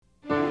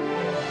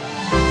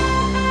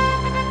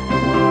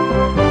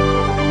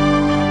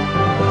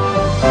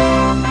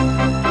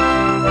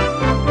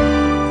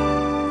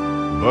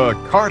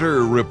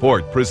Carter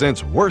Report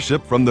presents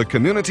worship from the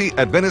Community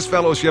Adventist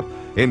Fellowship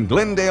in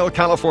Glendale,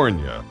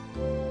 California.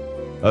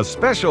 A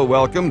special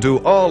welcome to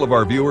all of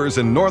our viewers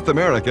in North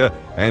America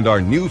and our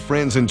new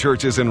friends in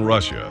churches in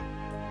Russia.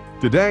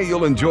 Today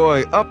you'll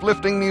enjoy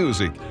uplifting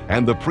music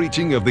and the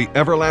preaching of the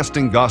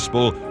everlasting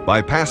gospel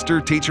by pastor,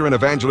 teacher, and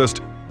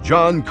evangelist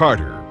John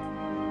Carter.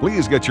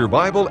 Please get your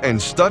Bible and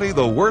study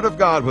the Word of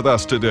God with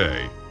us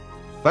today.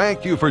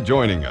 Thank you for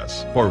joining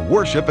us for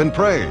worship and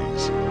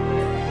praise.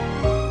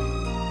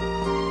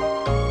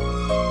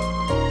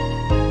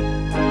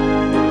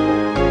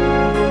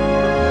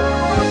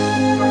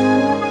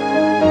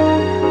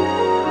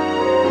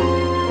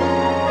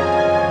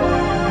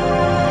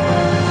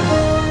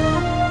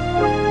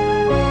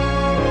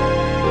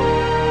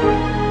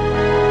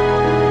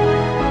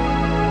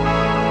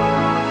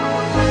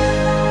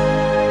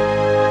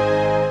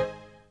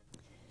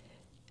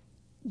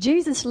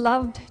 Jesus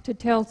loved to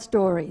tell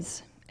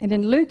stories, and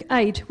in Luke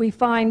 8 we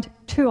find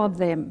two of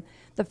them.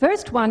 The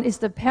first one is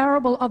the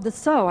parable of the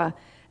sower,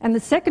 and the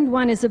second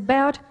one is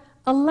about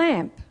a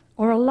lamp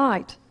or a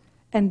light,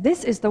 and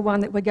this is the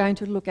one that we're going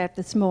to look at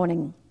this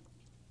morning.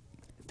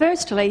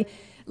 Firstly,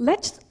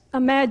 let's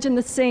imagine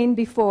the scene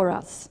before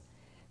us.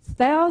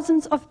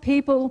 Thousands of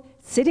people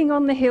sitting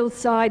on the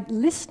hillside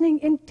listening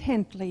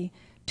intently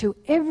to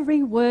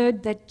every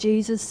word that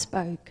Jesus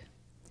spoke.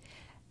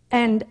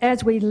 And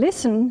as we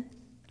listen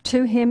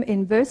to him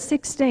in verse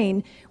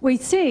 16, we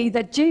see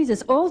that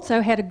Jesus also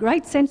had a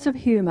great sense of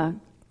humor.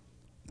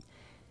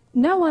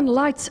 No one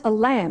lights a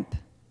lamp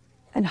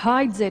and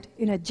hides it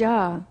in a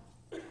jar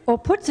or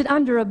puts it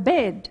under a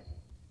bed.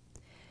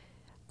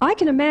 I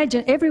can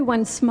imagine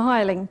everyone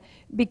smiling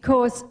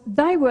because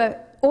they were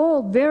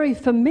all very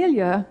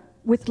familiar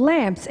with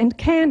lamps and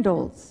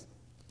candles,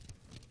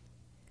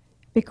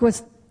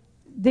 because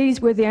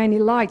these were the only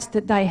lights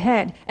that they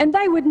had, and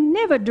they would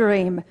never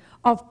dream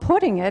of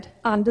putting it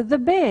under the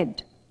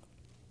bed.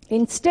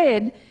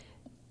 Instead,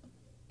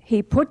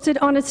 he puts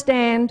it on a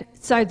stand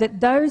so that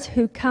those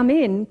who come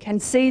in can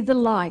see the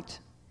light.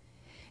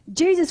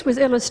 Jesus was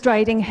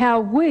illustrating how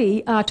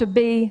we are to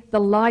be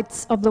the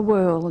lights of the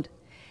world.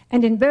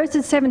 And in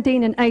verses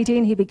 17 and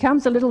 18, he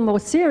becomes a little more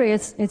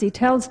serious as he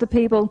tells the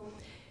people,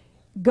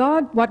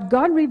 what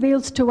God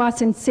reveals to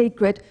us in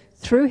secret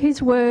through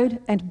his word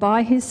and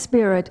by his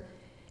Spirit,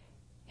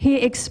 he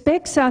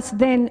expects us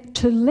then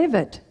to live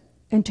it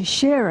and to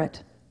share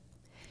it.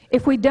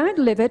 If we don't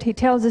live it, he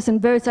tells us in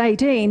verse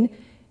 18,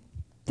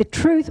 the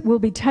truth will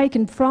be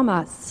taken from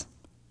us.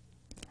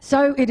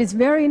 So it is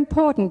very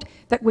important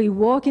that we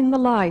walk in the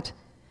light.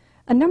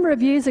 A number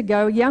of years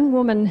ago, a young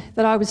woman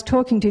that I was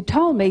talking to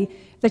told me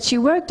that she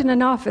worked in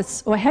an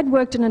office, or had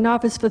worked in an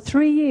office for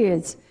 3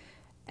 years,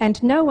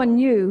 and no one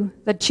knew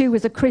that she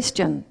was a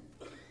Christian.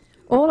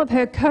 All of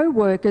her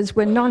co-workers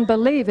were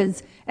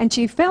non-believers, and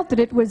she felt that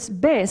it was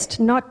best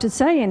not to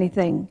say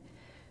anything.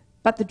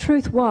 But the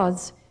truth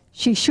was,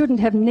 she shouldn't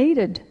have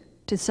needed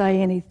to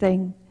say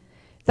anything.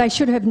 They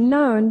should have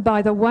known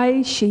by the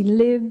way she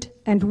lived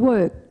and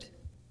worked.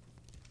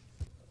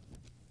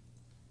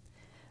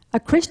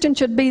 A Christian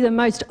should be the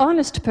most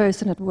honest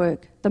person at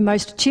work, the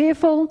most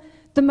cheerful,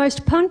 the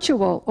most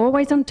punctual,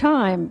 always on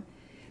time,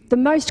 the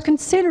most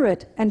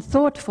considerate and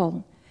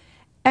thoughtful.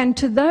 And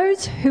to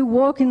those who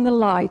walk in the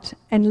light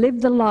and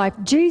live the life,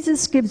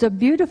 Jesus gives a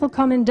beautiful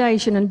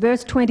commendation in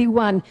verse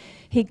 21.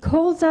 He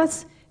calls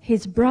us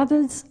his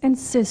brothers and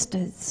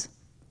sisters.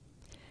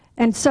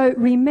 And so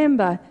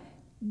remember,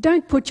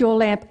 don't put your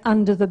lamp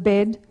under the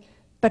bed,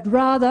 but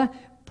rather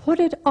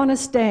put it on a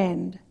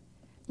stand.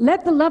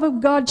 Let the love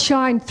of God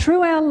shine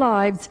through our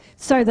lives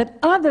so that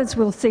others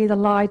will see the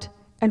light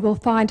and will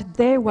find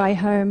their way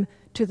home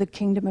to the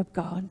kingdom of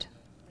God.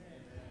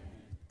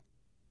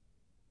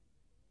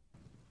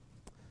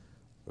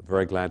 We're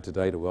very glad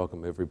today to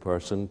welcome every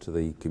person to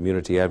the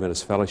Community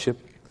Adventist Fellowship.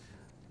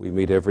 We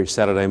meet every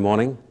Saturday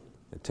morning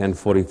at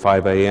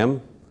 10:45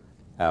 a.m.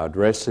 Our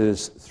address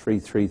is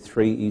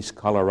 333 East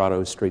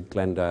Colorado Street,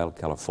 Glendale,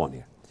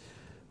 California.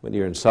 When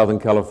you're in Southern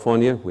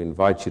California, we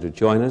invite you to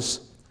join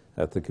us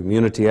at the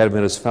Community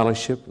Adventist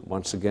Fellowship.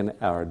 Once again,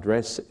 our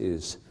address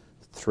is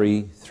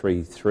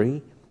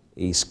 333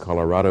 East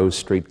Colorado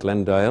Street,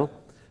 Glendale.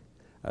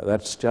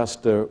 That's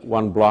just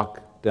one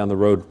block down the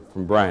road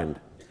from Brand.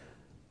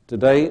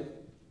 Today,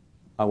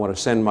 I want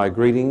to send my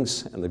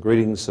greetings and the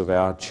greetings of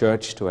our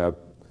church to our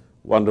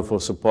wonderful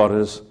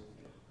supporters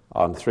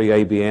on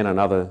 3ABN and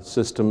other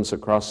systems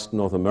across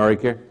North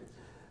America.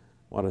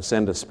 I want to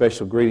send a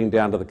special greeting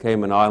down to the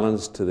Cayman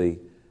Islands to the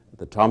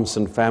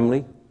Thompson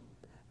family.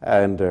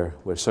 And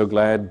we're so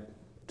glad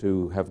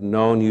to have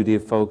known you, dear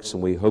folks,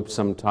 and we hope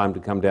sometime to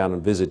come down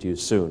and visit you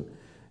soon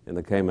in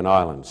the Cayman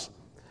Islands.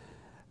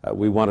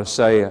 We want to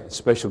say a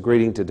special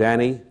greeting to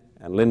Danny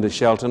and Linda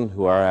Shelton,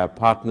 who are our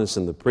partners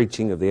in the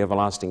preaching of the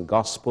everlasting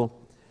gospel.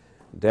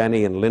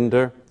 Danny and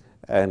Linda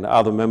and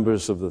other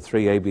members of the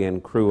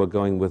 3ABN crew are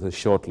going with us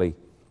shortly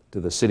to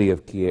the city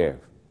of Kiev.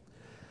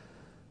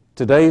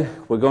 Today,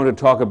 we're going to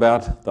talk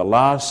about the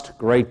last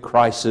great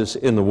crisis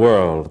in the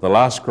world, the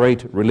last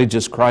great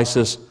religious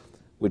crisis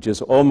which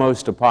is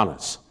almost upon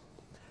us.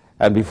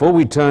 And before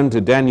we turn to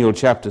Daniel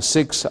chapter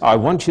 6, I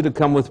want you to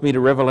come with me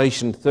to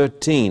Revelation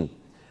 13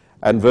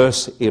 and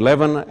verse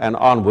 11 and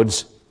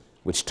onwards,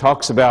 which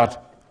talks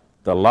about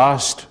the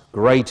last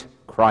great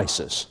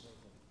crisis.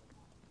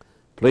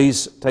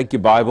 Please take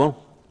your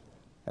Bible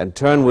and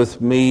turn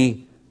with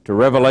me to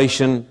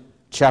Revelation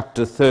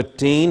chapter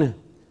 13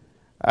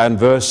 and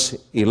verse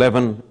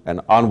 11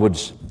 and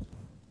onwards,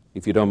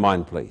 if you don't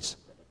mind, please.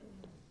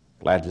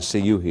 Glad to see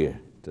you here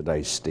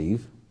today,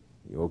 Steve.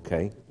 You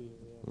okay?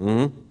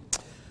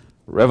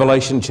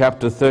 Revelation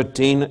chapter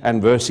 13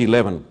 and verse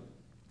 11.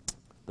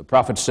 The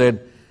prophet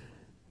said,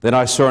 "Then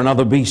I saw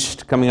another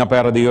beast coming up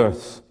out of the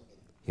earth.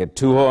 He had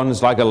 2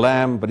 horns like a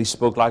lamb, but he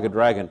spoke like a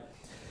dragon.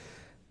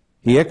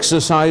 He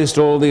exercised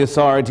all the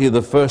authority of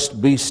the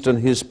first beast on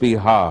his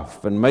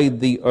behalf, and made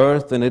the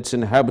earth and its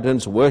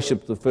inhabitants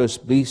worship the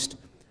first beast,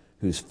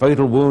 whose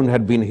fatal wound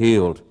had been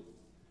healed.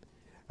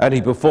 And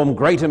he performed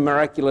great and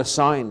miraculous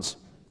signs,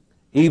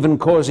 even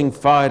causing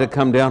fire to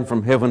come down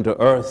from heaven to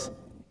earth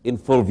in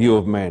full view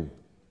of men.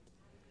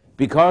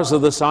 Because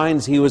of the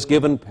signs he was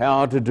given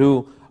power to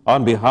do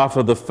on behalf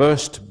of the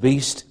first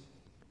beast,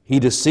 he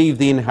deceived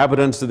the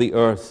inhabitants of the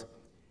earth.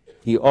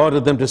 He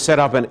ordered them to set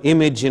up an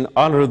image in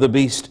honor of the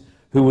beast,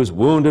 who was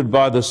wounded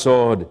by the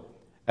sword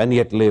and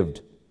yet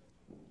lived.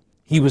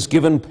 He was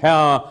given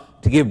power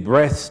to give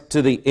breath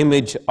to the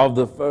image of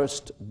the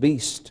first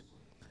beast,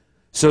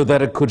 so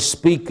that it could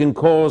speak and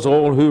cause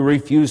all who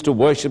refused to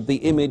worship the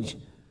image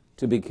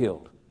to be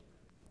killed."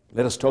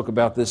 Let us talk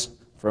about this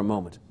for a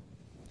moment.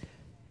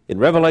 In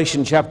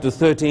Revelation chapter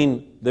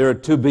 13, there are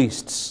 2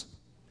 beasts.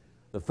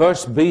 The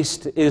first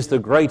beast is the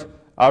great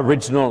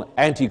original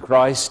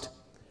Antichrist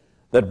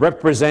that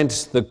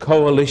represents the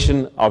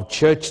coalition of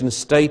church and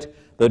state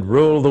that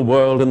ruled the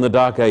world in the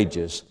Dark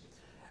Ages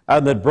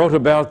and that brought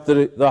about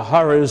the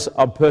horrors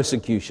of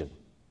persecution.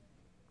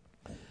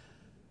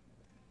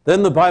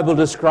 Then the Bible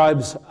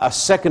describes a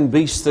second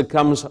beast that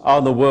comes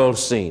on the world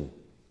scene.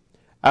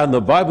 And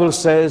the Bible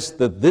says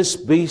that this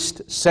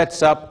beast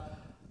sets up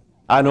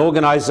an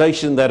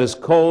organization that is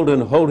called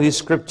in Holy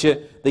Scripture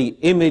the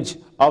image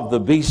of the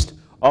beast,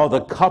 or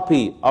the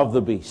copy of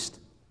the beast.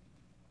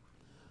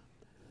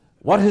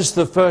 What is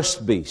the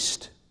first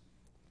beast?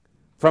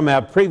 From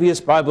our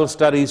previous Bible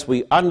studies,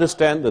 we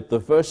understand that the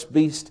first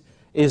beast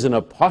is an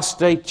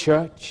apostate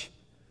church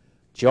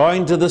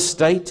joined to the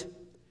state,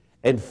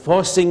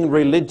 enforcing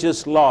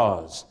religious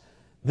laws.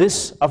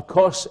 This, of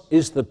course,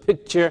 is the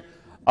picture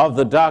of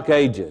the Dark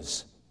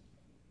Ages,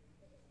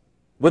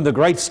 when the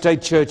great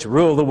state church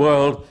ruled the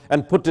world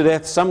and put to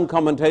death, some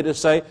commentators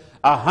say,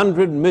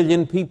 100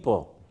 million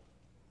people.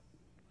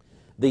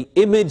 The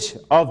image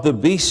of the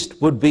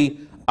beast would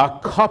be a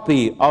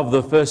copy of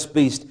the first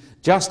beast,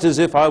 just as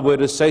if I were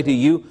to say to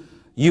you,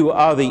 you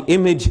are the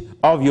image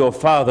of your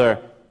father.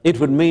 It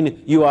would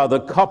mean you are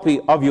the copy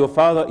of your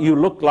father. You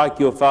look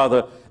like your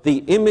father. The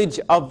image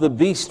of the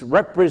beast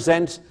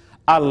represents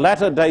a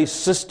latter-day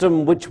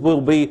system which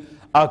will be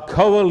a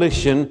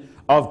coalition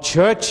of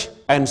church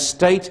and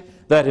state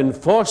that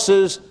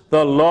enforces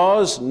the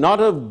laws not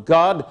of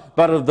God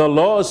but of the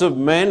laws of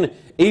men,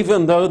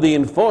 even though the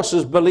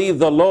enforcers believe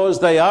the laws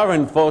they are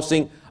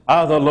enforcing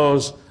are the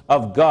laws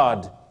of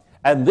God.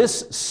 And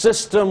this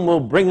system will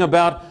bring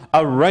about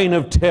a reign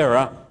of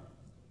terror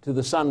to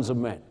the sons of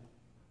men.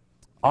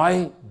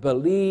 I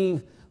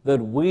believe that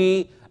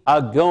we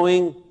are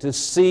going to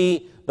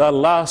see the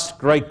last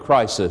great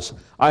crisis.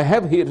 I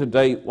have here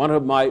today one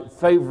of my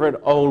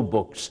favorite old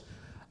books,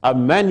 A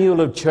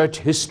Manual of Church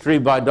History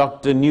by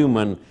Dr.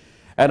 Newman.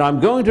 And I'm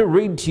going to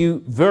read to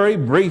you very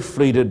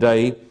briefly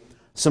today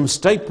some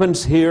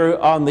statements here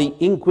on the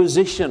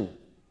Inquisition.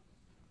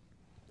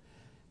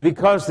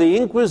 Because the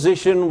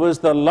Inquisition was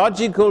the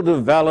logical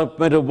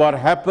development of what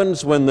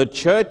happens when the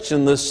church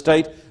and the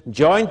state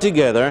join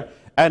together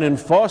and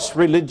enforce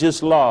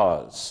religious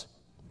laws.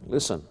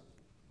 Listen.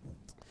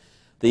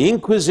 The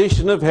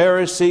Inquisition of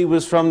heresy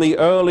was from the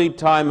early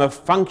time a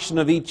function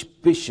of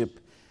each bishop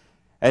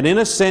and, in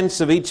a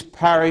sense, of each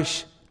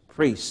parish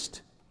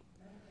priest.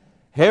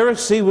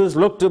 Heresy was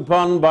looked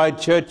upon by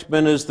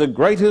churchmen as the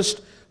greatest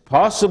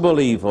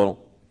possible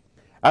evil,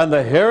 and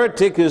the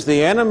heretic is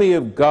the enemy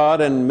of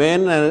God and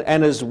men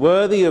and is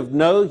worthy of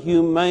no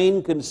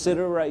humane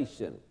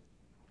consideration.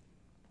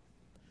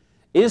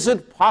 Is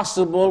it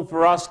possible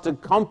for us to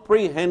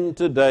comprehend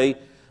today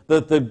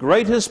that the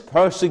greatest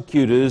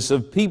persecutors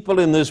of people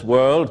in this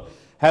world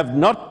have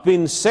not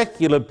been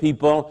secular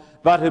people,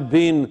 but have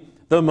been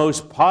the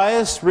most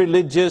pious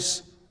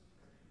religious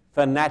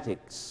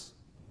fanatics?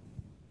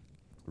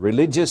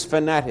 Religious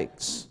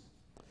fanatics.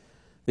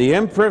 The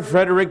Emperor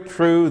Frederick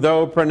True,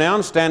 though a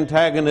pronounced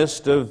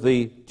antagonist of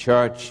the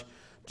church,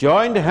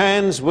 joined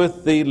hands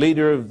with the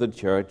leader of the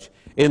church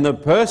in the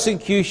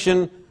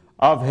persecution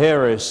of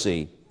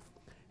heresy.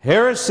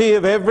 Heresy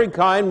of every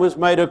kind was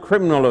made a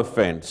criminal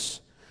offense.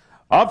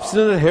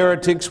 Obstinate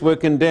heretics were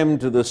condemned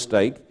to the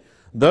stake.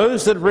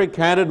 Those that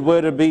recanted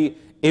were to be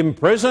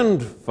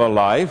imprisoned for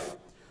life.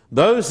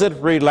 Those that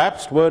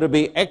relapsed were to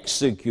be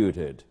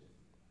executed.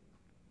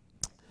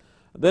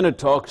 Then it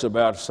talks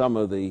about some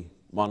of the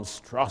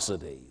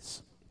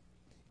monstrosities.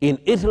 In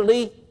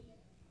Italy,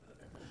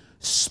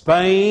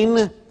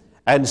 Spain,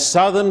 and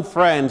southern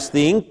France,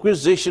 the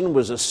Inquisition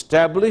was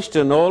established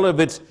in all of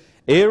its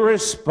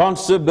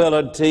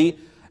irresponsibility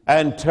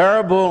and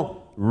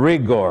terrible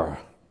rigor.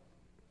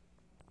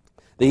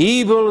 The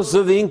evils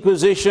of the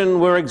Inquisition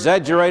were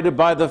exaggerated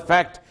by the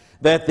fact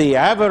that the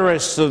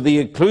avarice of the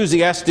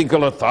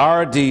ecclesiastical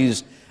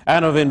authorities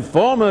and of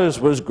informers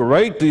was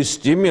greatly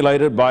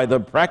stimulated by the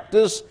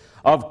practice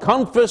of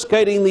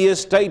confiscating the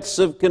estates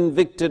of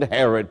convicted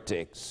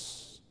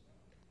heretics.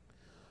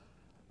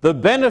 The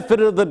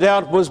benefit of the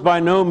doubt was by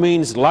no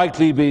means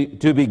likely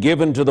to be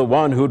given to the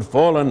one who had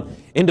fallen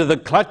into the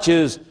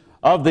clutches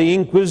of the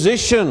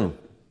Inquisition,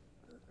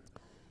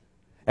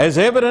 as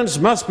evidence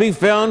must be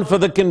found for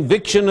the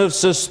conviction of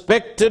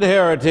suspected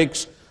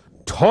heretics.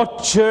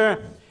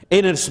 Torture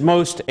in its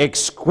most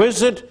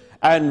exquisite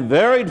and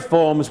varied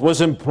forms was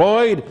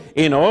employed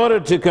in order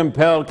to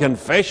compel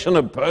confession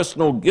of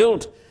personal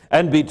guilt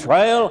and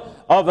betrayal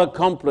of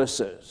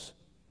accomplices.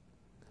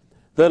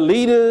 The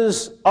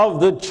leaders of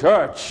the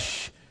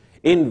church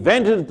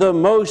invented the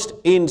most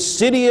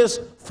insidious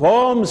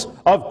forms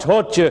of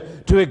torture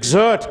to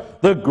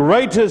exert the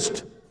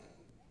greatest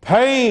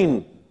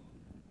pain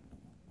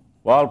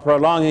while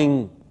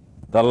prolonging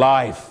the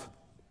life.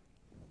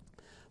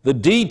 The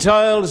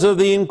details of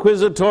the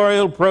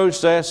inquisitorial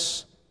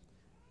process,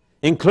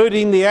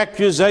 including the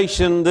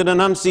accusation, the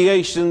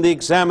denunciation, the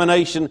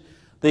examination,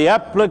 the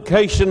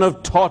application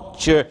of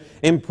torture,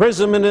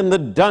 imprisonment in the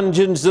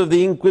dungeons of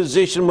the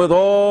Inquisition with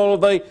all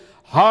the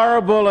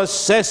horrible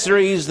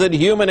accessories that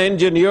human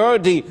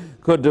ingenuity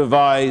could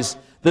devise,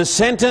 the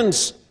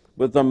sentence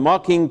with the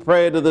mocking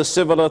prayer to the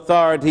civil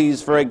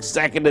authorities for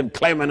executive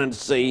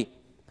clemency,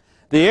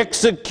 the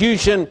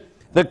execution,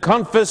 the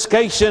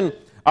confiscation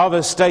of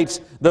estates,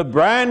 the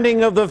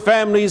branding of the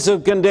families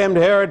of condemned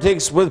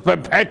heretics with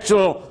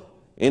perpetual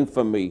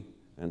infamy,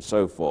 and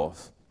so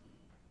forth.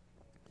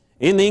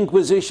 In the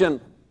Inquisition,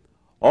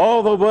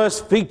 all the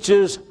worst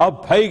features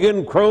of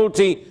pagan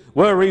cruelty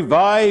were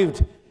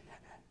revived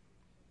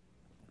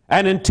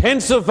and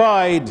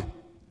intensified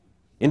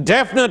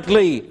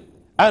indefinitely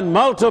and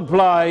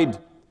multiplied.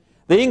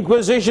 The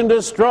Inquisition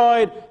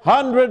destroyed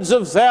hundreds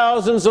of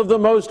thousands of the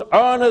most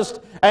earnest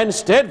and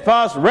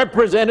steadfast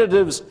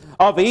representatives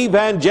of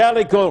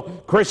evangelical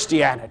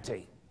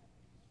Christianity.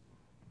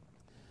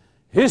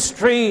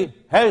 History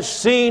has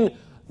seen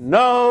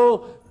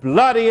no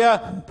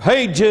bloodier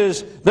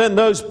pages than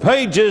those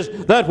pages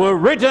that were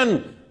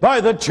written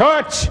by the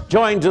church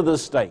joined to the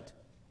state.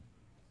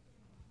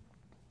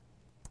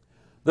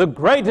 The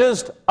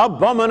greatest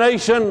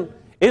abomination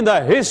in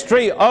the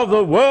history of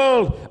the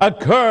world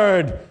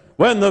occurred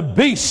when the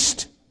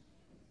beast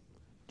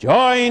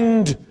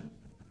joined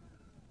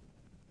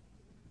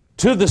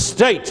to the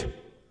state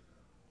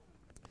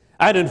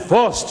and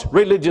enforced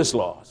religious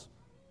laws.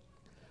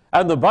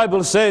 And the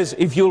Bible says,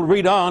 if you'll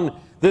read on,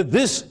 that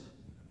this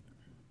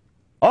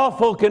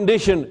awful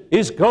condition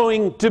is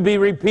going to be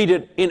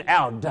repeated in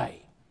our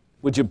day.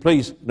 Would you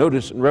please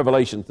notice in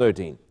Revelation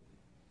 13?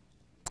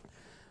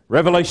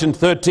 Revelation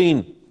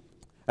 13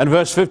 and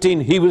verse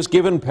 15, he was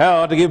given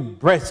power to give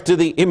breath to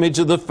the image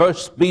of the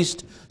first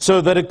beast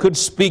so that it could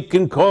speak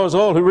and cause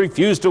all who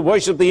refused to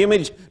worship the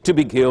image to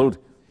be killed.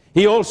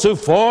 He also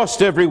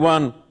forced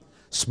everyone,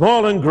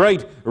 small and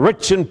great,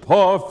 rich and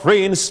poor,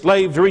 free and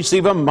slave, to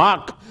receive a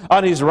mark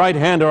on his right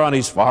hand or on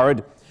his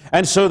forehead,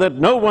 and so that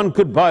no one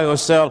could buy or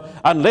sell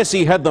unless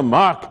he had the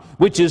mark,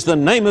 which is the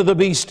name of the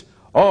beast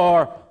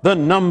or the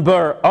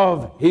number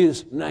of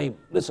his name.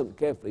 Listen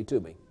carefully to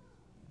me.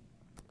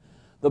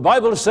 The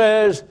Bible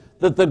says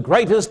that the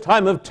greatest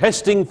time of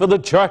testing for the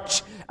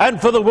church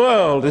and for the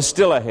world is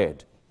still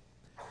ahead.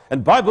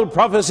 And Bible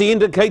prophecy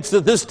indicates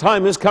that this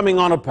time is coming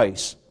on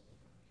apace.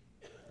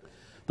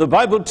 The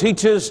Bible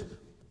teaches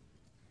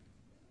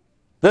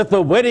that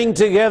the wedding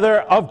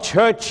together of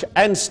church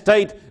and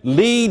state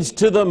leads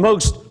to the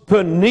most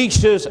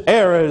pernicious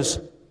errors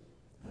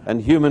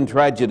and human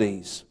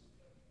tragedies.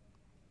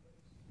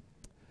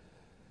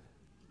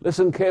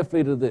 Listen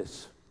carefully to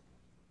this.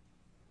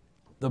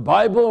 The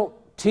Bible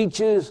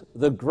teaches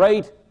the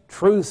great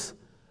truth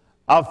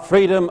of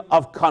freedom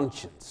of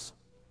conscience.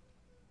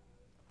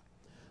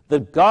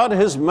 That God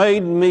has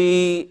made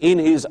me in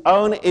his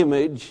own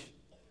image,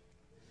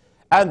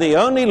 and the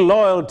only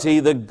loyalty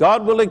that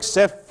God will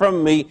accept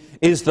from me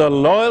is the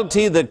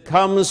loyalty that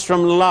comes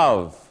from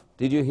love.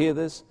 Did you hear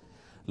this?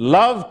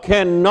 Love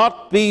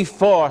cannot be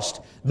forced.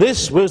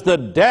 This was the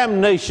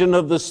damnation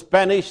of the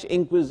Spanish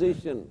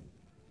Inquisition,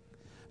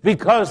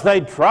 because they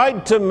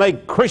tried to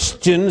make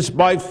Christians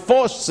by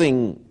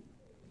forcing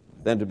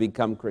them to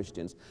become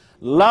Christians.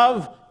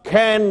 Love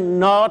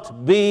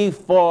cannot be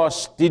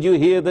forced. Did you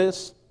hear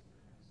this?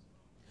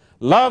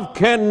 Love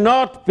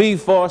cannot be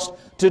forced.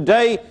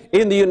 Today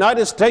in the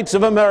United States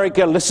of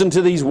America, listen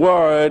to these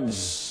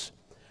words.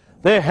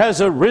 There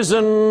has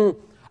arisen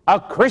a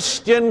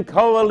Christian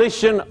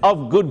coalition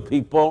of good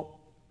people,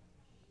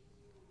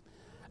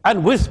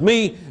 and with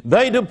me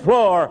they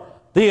deplore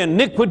the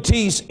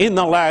iniquities in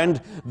the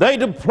land. They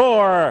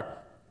deplore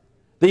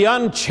the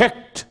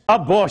unchecked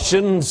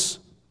abortions.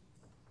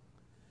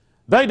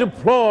 They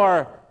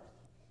deplore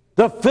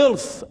the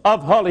filth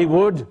of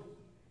Hollywood.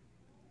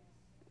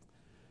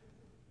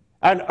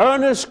 And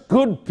earnest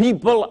good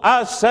people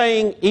are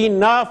saying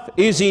enough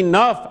is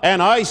enough,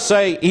 and I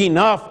say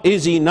enough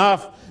is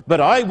enough.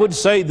 But I would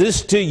say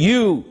this to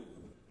you: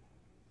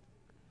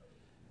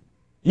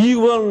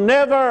 you will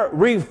never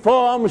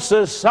reform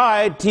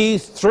society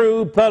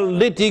through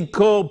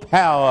political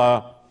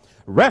power.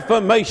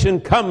 Reformation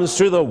comes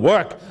through the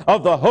work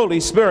of the Holy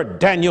Spirit.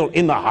 Daniel,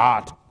 in the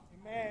heart.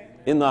 Amen.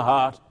 In the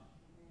heart.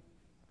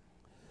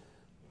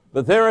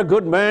 But there are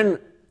good men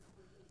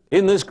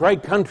in this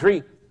great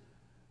country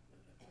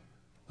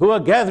who are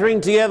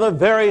gathering together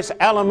various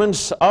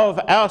elements of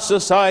our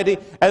society,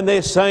 and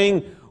they're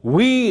saying,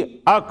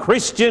 we are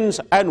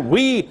Christians and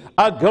we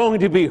are going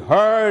to be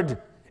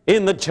heard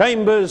in the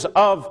chambers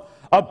of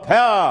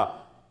power.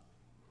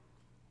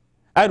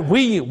 And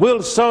we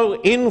will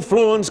so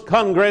influence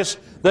Congress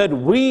that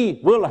we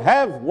will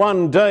have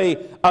one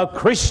day a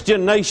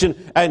Christian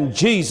nation and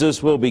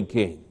Jesus will be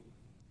king.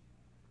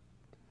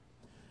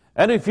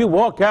 And if you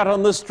walk out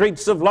on the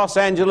streets of Los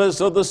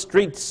Angeles or the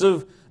streets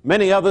of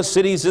many other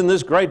cities in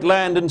this great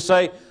land and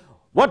say,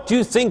 what do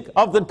you think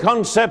of the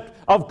concept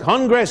of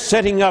Congress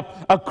setting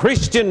up a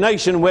Christian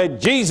nation where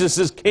Jesus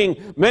is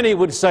king? Many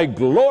would say,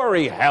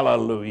 glory,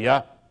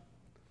 hallelujah.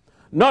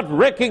 Not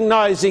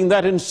recognizing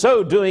that in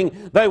so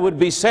doing they would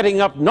be setting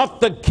up not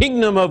the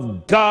kingdom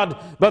of God,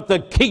 but the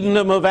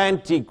kingdom of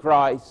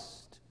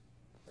Antichrist.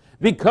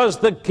 Because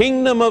the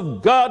kingdom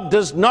of God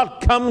does not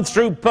come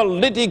through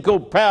political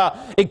power.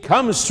 It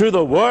comes through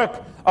the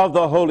work of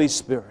the Holy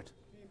Spirit.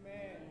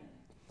 Amen.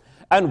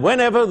 And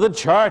whenever the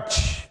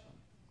church,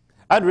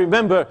 and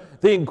remember,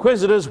 the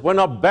inquisitors were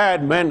not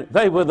bad men.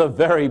 They were the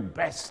very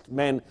best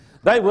men.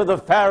 They were the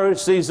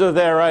Pharisees of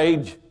their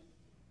age.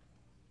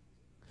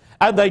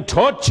 And they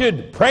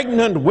tortured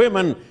pregnant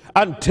women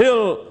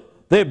until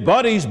their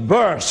bodies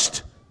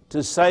burst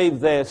to save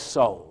their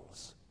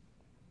souls.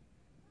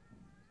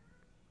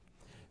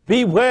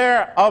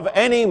 Beware of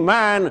any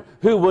man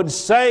who would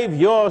save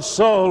your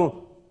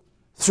soul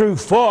through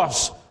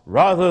force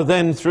rather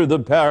than through the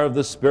power of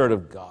the Spirit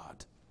of God.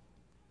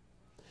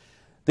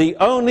 The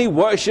only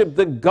worship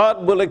that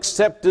God will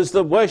accept is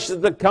the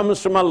worship that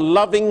comes from a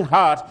loving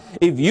heart.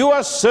 If you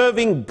are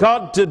serving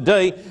God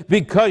today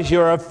because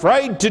you're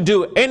afraid to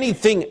do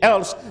anything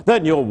else,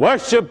 then your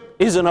worship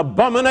is an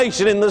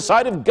abomination in the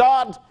sight of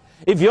God.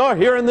 If you're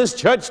here in this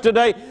church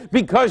today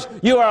because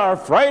you are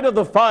afraid of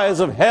the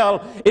fires of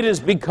hell, it is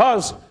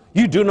because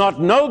you do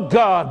not know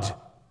God.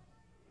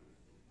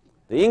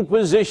 The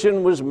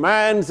Inquisition was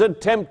man's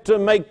attempt to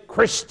make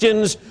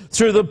Christians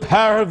through the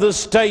power of the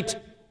state.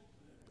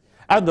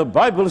 And the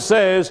Bible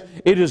says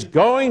it is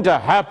going to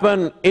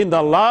happen in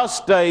the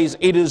last days.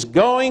 It is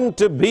going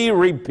to be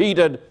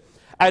repeated.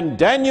 And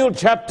Daniel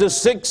chapter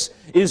 6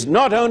 is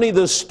not only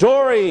the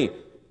story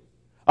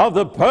of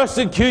the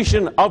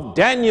persecution of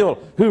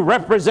Daniel, who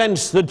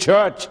represents the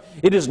church.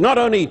 It is not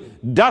only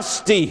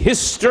dusty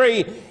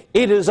history,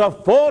 it is a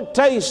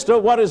foretaste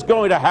of what is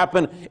going to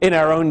happen in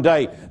our own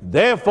day.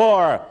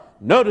 Therefore,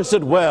 notice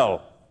it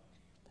well.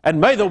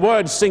 And may the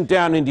words sink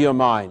down into your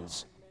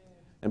minds.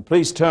 And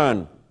please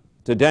turn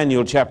to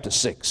Daniel chapter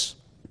 6.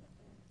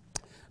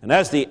 And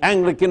as the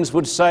Anglicans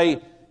would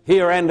say,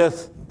 here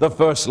endeth the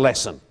first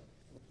lesson.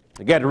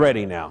 Get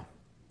ready now.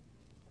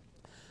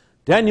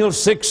 Daniel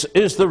 6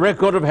 is the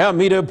record of how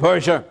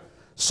Medo-Persia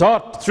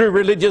sought through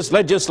religious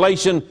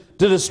legislation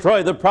to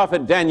destroy the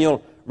prophet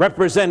Daniel,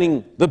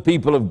 representing the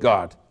people of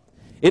God.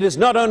 It is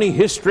not only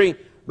history,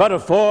 but a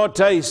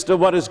foretaste of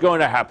what is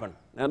going to happen.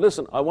 Now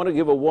listen, I want to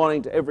give a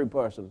warning to every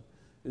person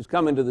who's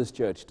come into this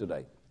church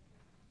today.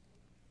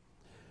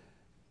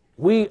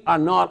 We are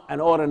not an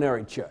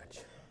ordinary church.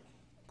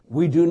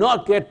 We do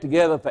not get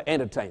together for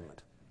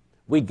entertainment.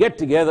 We get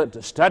together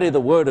to study the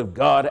Word of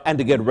God and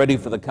to get ready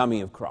for the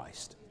coming of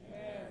Christ.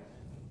 Amen.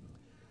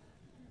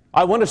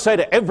 I want to say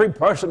to every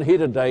person here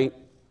today,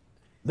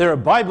 there are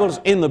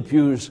Bibles in the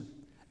pews,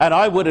 and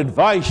I would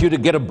advise you to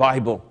get a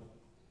Bible.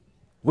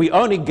 We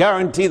only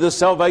guarantee the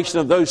salvation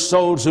of those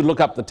souls who look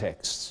up the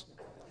texts.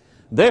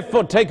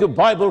 Therefore, take a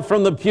Bible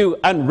from the pew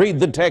and read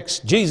the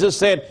text. Jesus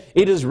said,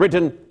 it is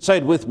written, say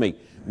it with me,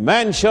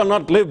 man shall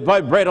not live by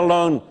bread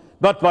alone,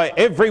 but by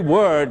every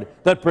word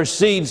that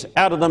proceeds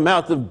out of the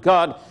mouth of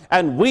God.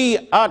 And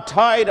we are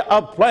tired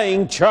of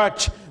playing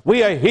church.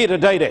 We are here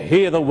today to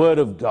hear the word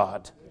of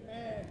God.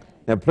 Amen.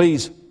 Now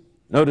please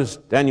notice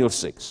Daniel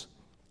 6.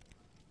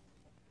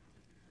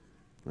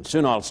 And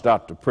soon I'll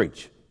start to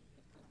preach.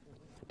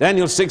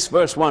 Daniel 6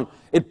 verse 1.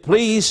 It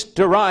pleased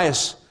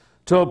Darius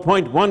to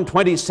appoint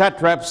 120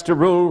 satraps to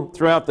rule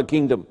throughout the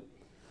kingdom,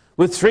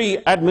 with 3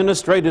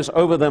 administrators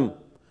over them,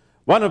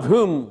 one of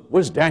whom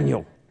was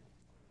Daniel.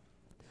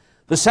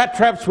 The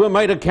satraps were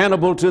made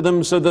accountable to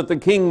them so that the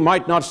king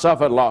might not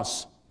suffer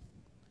loss.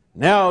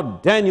 Now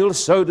Daniel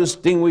so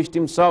distinguished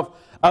himself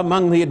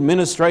among the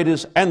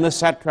administrators and the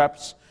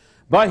satraps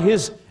by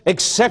his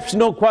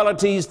exceptional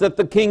qualities that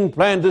the king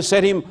planned to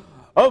set him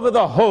over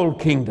the whole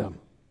kingdom.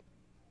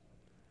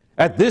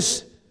 At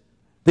this,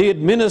 the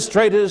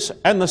administrators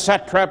and the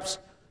satraps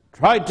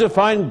tried to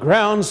find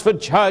grounds for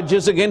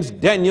charges against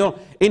Daniel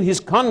in his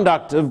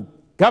conduct of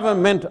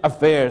government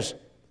affairs,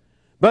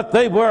 but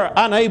they were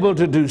unable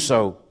to do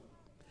so.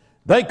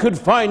 They could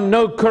find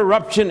no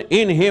corruption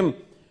in him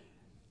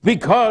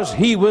because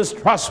he was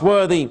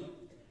trustworthy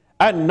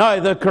and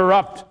neither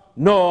corrupt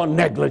nor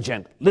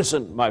negligent.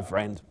 Listen, my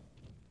friend.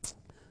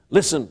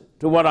 Listen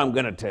to what I'm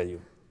going to tell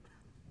you.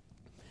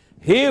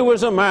 Here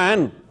was a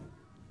man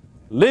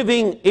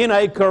living in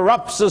a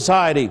corrupt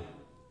society,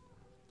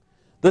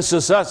 the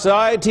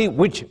society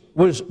which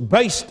was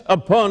based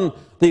upon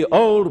the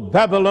old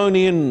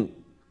Babylonian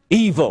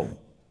evil.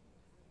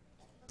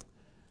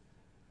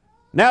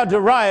 Now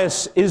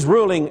Darius is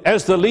ruling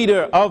as the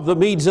leader of the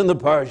Medes and the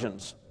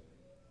Persians.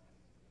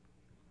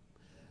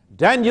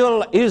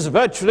 Daniel is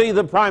virtually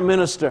the prime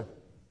minister.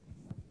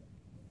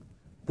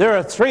 There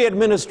are 3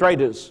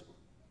 administrators,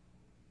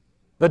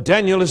 but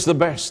Daniel is the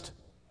best.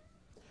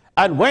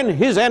 And when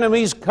his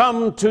enemies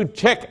come to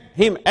check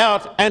him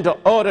out and to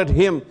audit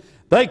him,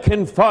 they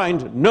can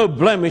find no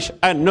blemish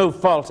and no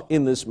fault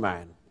in this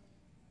man.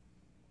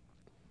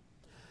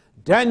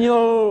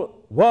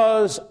 Daniel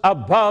was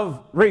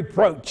above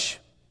reproach.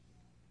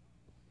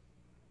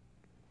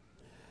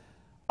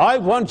 I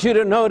want you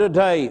to know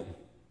today,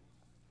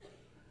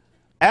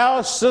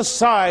 our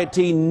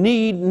society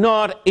need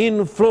not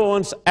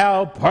influence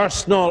our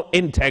personal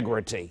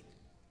integrity.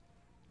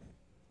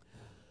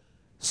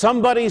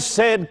 Somebody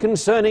said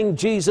concerning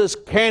Jesus,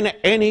 can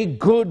any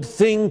good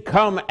thing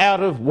come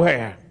out of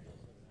where?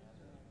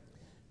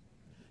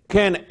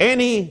 Can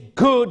any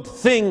good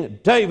thing,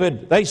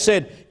 David, they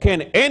said,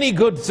 can any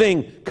good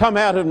thing come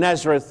out of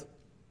Nazareth?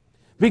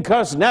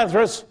 Because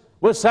Nazareth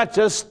was such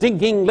a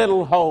stinking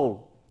little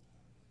hole.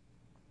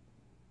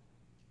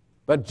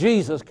 But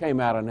Jesus came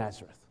out of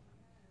Nazareth.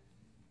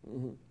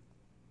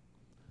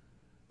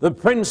 The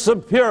Prince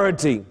of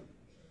Purity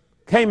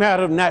came out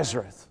of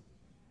Nazareth.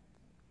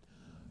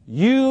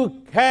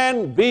 You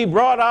can be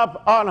brought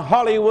up on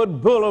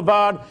Hollywood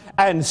Boulevard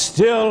and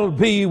still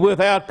be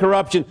without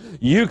corruption.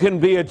 You can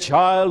be a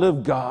child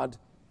of God,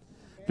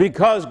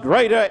 because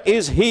greater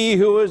is He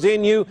who is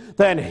in you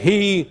than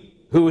he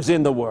who is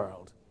in the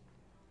world.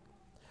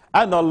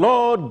 And the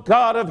Lord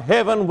God of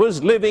heaven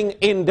was living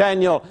in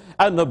Daniel.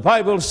 And the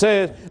Bible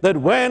says that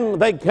when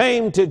they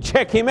came to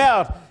check him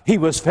out, he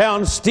was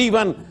found,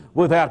 Stephen,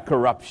 without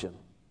corruption.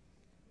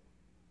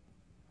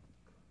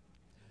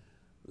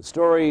 The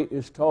story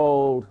is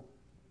told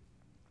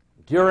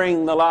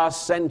during the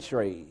last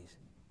century,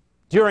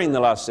 the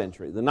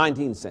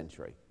 19th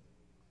century.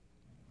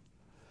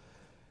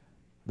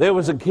 There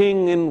was a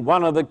king in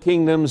one of the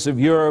kingdoms of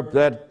Europe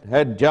that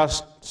had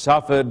just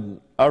suffered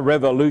a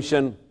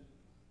revolution.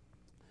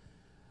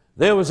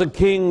 There was a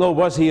king, or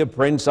was he a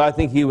prince? I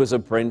think he was a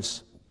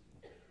prince.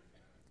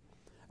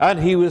 And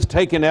he was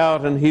taken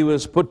out and he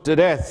was put to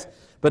death.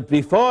 But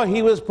before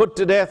he was put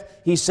to death,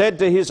 he said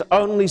to his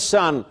only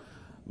son,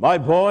 my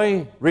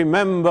boy,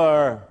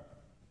 remember,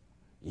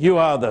 you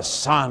are the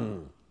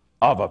son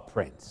of a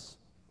prince.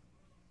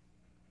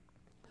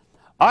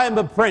 I am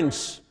a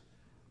prince,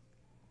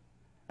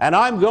 and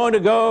I'm going to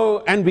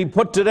go and be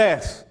put to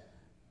death.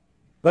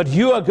 But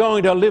you are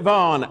going to live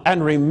on,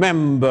 and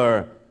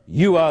remember,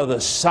 you are the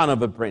son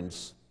of a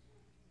prince.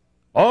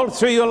 All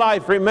through your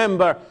life,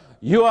 remember,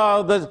 you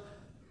are the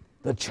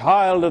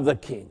child of the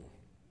king.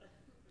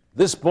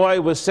 This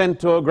boy was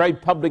sent to a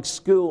great public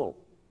school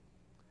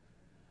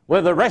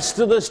where the rest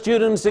of the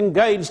students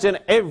engaged in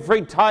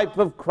every type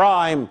of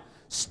crime,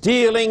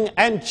 stealing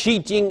and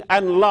cheating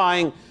and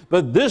lying.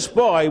 But this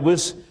boy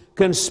was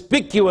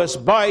conspicuous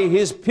by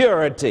his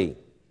purity.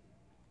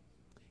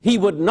 He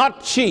would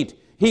not cheat.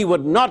 He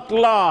would not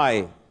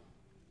lie.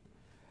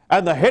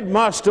 And the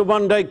headmaster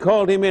one day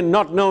called him in,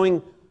 not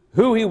knowing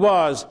who he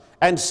was,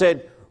 and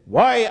said,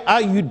 why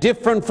are you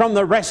different from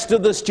the rest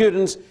of the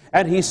students?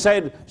 And he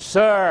said,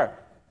 sir,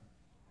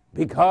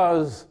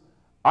 because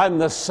I'm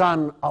the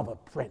son of a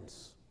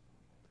prince,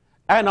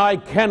 and I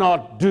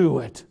cannot do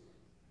it.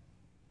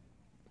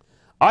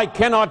 I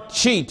cannot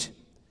cheat,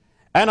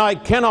 and I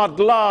cannot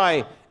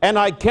lie, and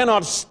I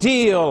cannot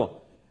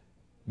steal,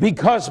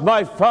 because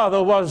my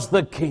father was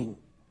the king.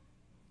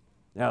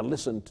 Now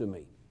listen to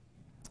me.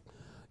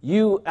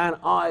 You and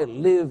I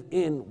live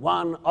in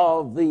one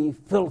of the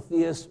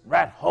filthiest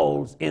rat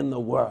holes in the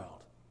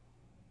world.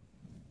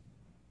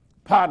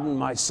 Pardon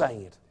my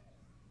saying it.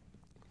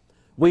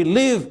 We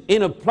live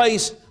in a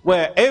place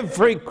where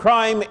every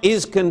crime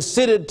is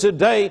considered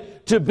today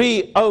to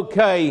be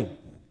okay.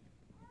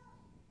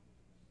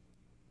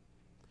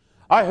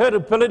 I heard a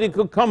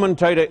political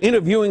commentator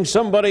interviewing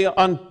somebody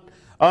on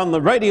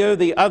the radio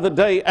the other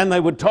day, and they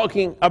were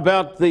talking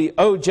about the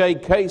O.J.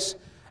 case.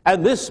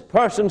 And this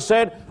person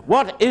said,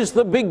 what is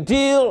the big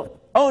deal?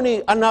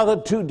 Only another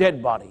 2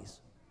 dead bodies.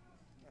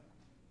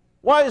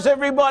 Why is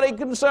everybody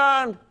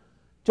concerned?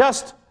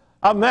 Just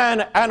a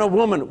man and a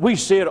woman. We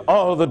see it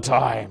all the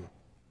time.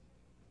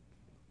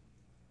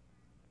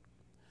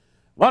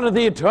 One of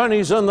the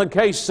attorneys on the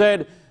case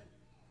said,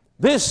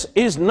 "This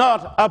is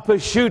not a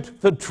pursuit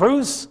for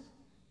truth.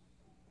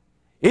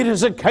 It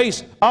is a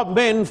case of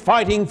men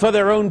fighting for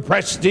their own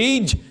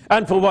prestige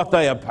and for what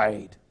they are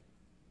paid."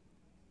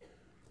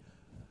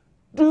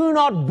 Do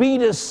not be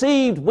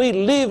deceived. We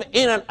live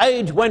in an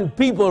age when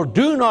people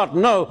do not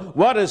know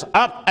what is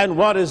up and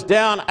what is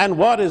down and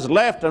what is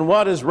left and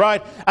what is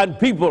right, and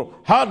people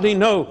hardly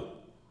know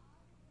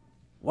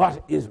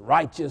what is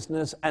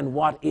righteousness and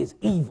what is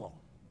evil.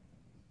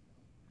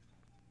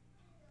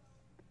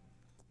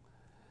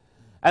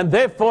 And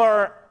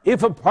therefore,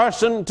 if a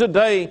person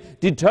today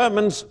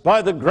determines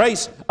by the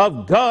grace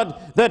of God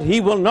that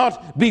he will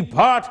not be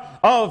part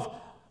of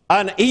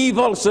an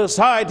evil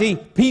society,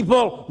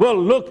 people will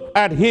look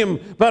at him.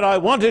 But I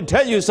want to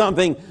tell you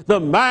something. The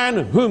man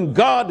whom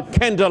God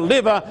can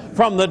deliver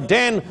from the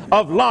den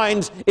of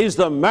lions is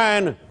the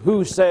man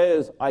who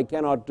says, "I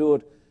cannot do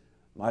it.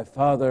 My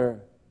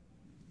father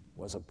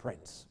was a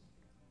prince."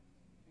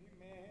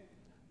 Amen.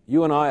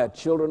 You and I are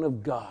children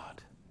of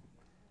God.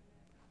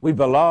 We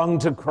belong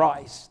to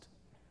Christ.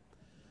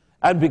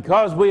 And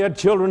because we are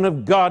children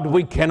of God,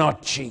 we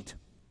cannot cheat.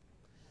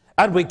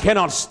 And we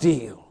cannot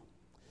steal.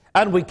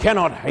 And we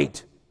cannot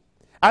hate.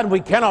 And we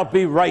cannot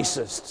be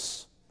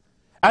racists.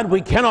 And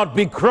we cannot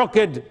be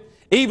crooked.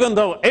 Even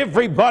though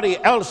everybody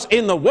else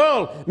in the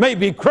world may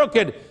be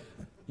crooked,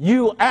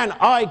 you and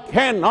I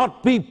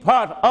cannot be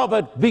part of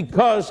it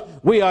because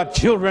we are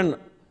children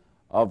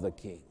of the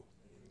King.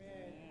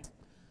 Amen.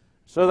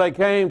 So they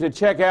came to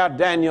check out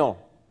Daniel.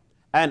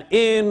 And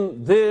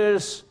in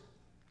this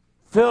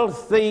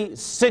filthy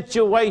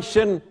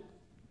situation,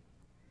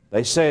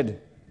 they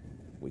said,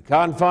 "We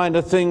can't find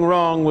a thing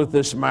wrong with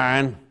this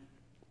man.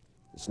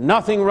 There's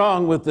nothing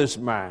wrong with this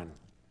man,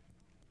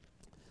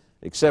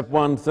 except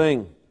one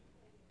thing."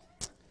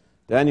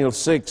 Daniel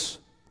 6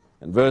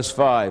 and verse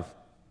 5.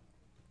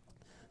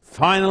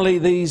 Finally,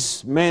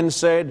 these men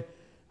said,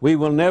 "We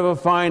will never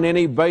find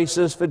any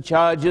basis for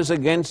charges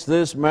against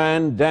this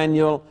man,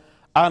 Daniel,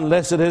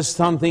 unless it has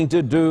something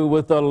to do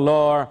with the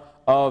law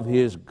of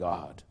his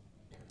God."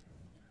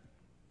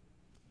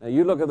 Now,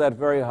 you look at that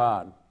very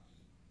hard.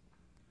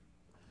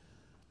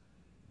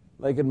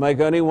 They could make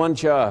only one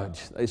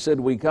charge. They said,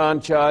 "We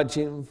can't charge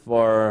him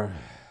for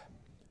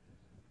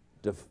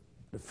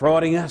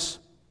defrauding us.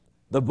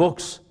 The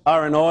books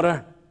are in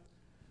order.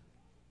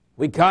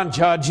 We can't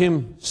charge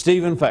him,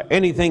 Stephen, for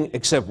anything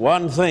except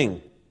one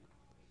thing: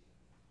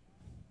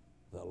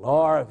 the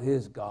law of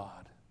his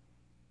God."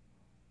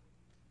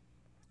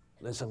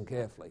 Listen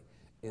carefully.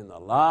 In the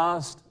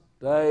last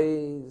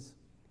days,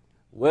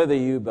 whether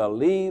you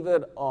believe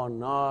it or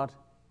not,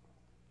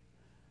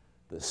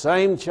 the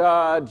same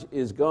charge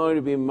is going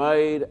to be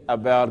made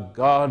about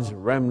God's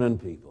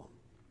remnant people.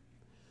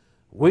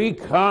 We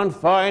can't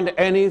find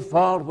any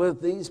fault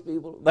with these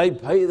people. They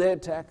pay their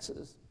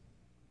taxes.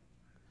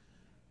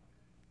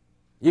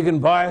 You can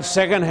buy a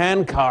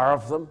second-hand car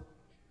off them.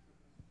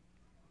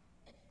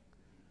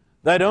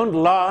 They don't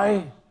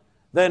lie.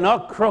 They're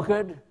not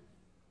crooked.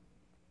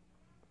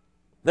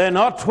 They're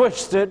not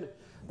twisted.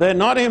 They're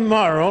not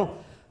immoral.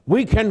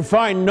 We can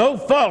find no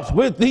fault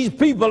with these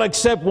people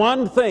except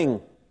one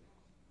thing: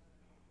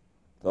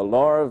 the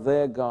law of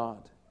their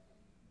God.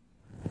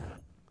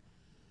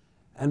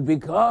 And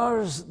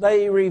because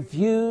they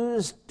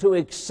refuse to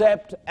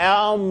accept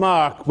our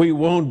mark, we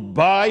won't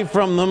buy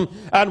from them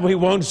and we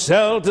won't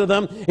sell to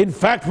them. In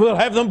fact, we'll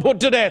have them put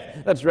to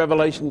death. That's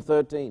Revelation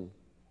 13.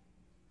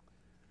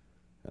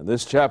 And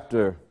this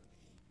chapter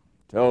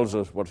tells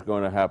us what's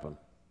going to happen.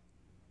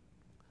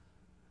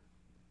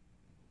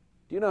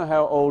 Do you know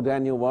how old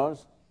Daniel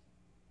was?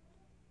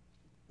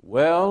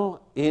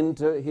 Well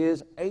into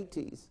his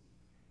 80s.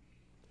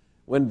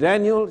 When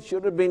Daniel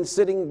should have been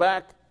sitting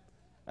back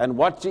and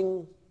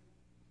watching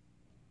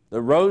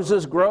the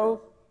roses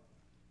grow,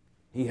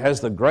 he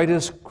has the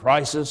greatest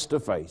crisis to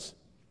face.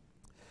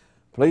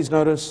 Please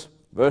notice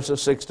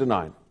verses 6 to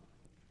 9.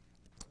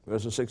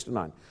 Verses 6 to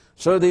 9.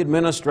 So the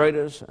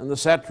administrators and the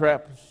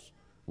satraps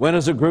went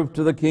as a group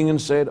to the king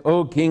and said,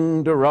 "O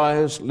King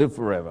Darius, live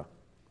forever.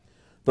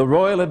 The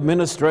royal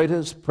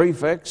administrators,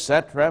 prefects,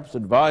 satraps,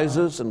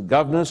 advisors, and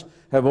governors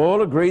have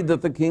all agreed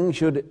that the king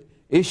should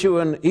issue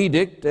an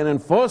edict and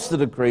enforce the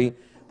decree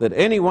that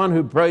anyone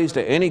who prays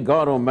to any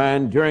god or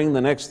man during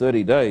the next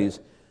 30 days,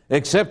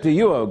 except to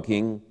you, O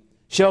king,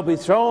 shall be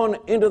thrown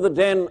into the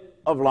den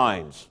of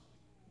lions.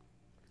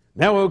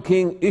 Now, O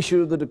king,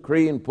 issue the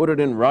decree and put it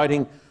in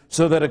writing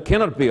so that it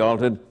cannot be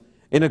altered,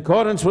 in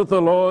accordance with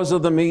the laws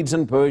of the Medes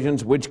and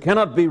Persians, which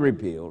cannot be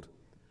repealed."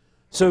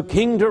 So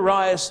King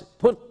Darius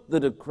put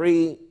the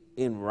decree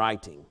in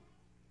writing.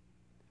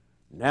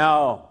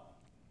 Now,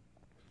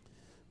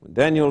 when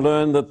Daniel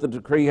learned that the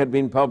decree had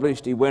been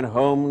published, he went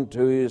home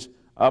to his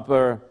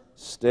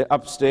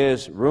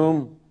upstairs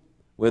room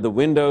where the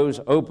windows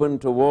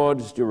opened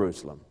towards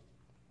Jerusalem.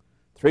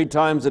 3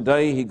 times a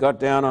day he got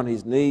down on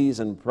his knees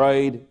and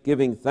prayed,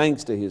 giving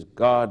thanks to his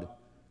God,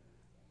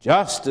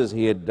 just as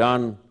he had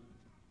done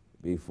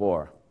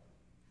before.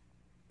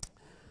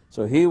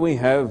 So here we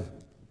have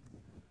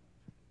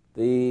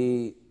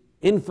the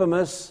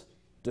infamous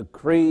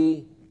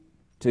decree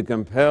to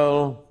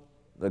compel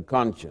the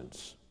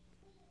conscience.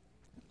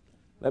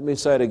 Let me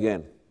say it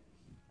again.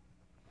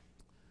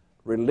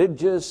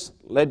 Religious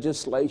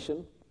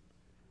legislation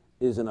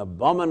is an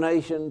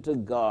abomination to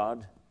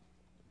God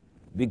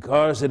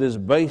because it is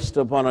based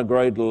upon a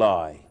great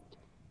lie.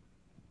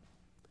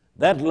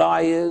 That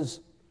lie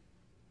is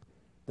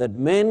that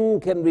men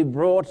can be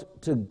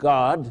brought to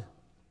God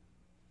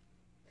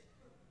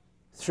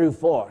through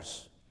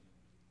force,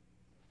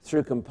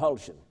 through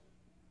compulsion.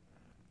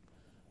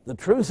 The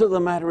truth of the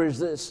matter is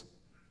this,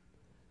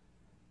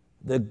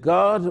 that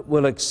God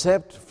will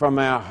accept from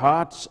our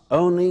hearts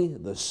only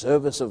the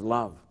service of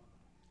love.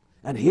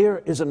 And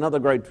here is another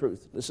great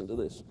truth. Listen to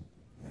this.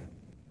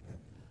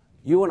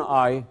 You and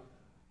I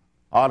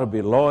are to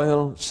be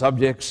loyal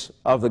subjects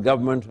of the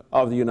government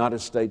of the United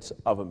States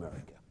of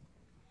America.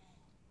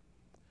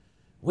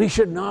 We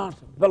should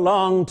not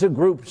belong to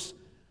groups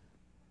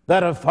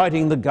that are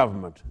fighting the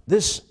government.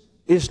 This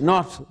is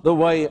not the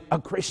way a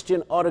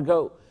Christian ought to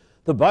go.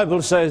 The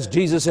Bible says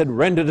Jesus had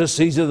rendered to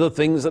Caesar the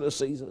things that are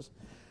Caesar's,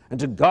 and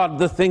to God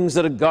the things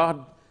that are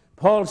God.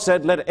 Paul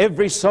said, let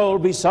every soul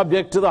be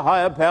subject to the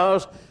higher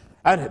powers.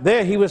 And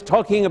there he was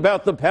talking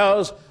about the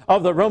powers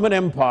of the Roman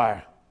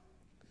Empire.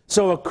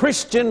 So a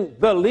Christian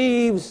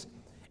believes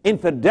in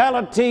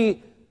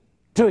fidelity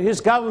to his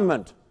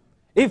government.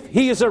 If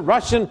he is a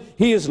Russian,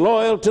 he is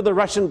loyal to the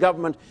Russian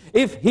government.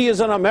 If he is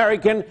an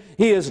American,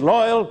 he is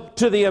loyal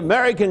to the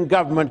American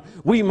government.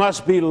 We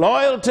must be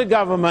loyal to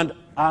government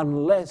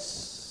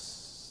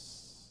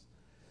unless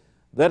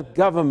that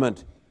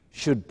government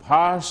should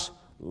pass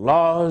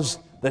laws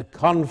that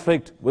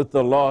conflict with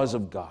the laws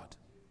of God.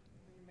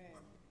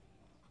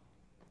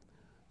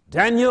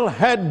 Daniel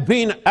had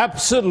been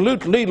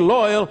absolutely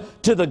loyal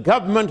to the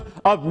government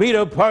of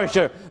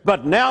Medo-Persia,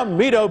 but now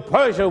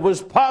Medo-Persia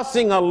was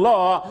passing a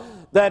law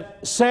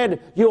that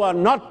said you are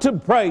not to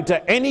pray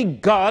to any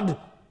god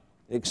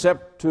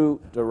except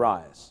to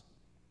Darius.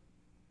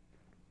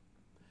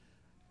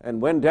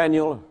 And when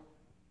Daniel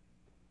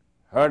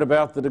heard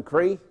about the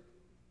decree,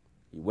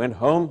 he went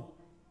home,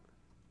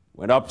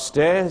 went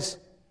upstairs,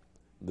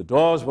 the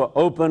doors were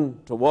open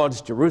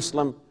towards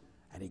Jerusalem,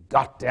 and he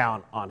got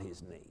down on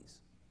his knees.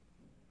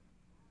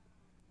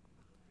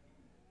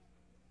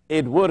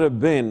 It would have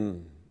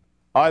been,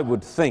 I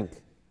would think,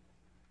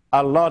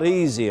 a lot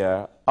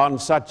easier on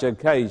such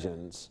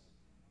occasions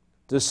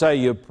to say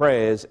your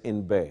prayers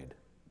in bed.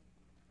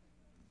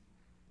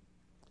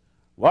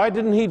 Why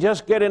didn't he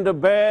just get into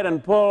bed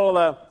and pull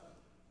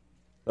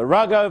the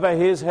rug over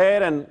his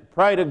head and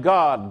pray to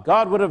God?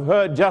 God would have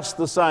heard just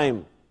the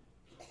same.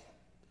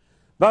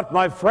 But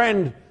my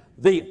friend,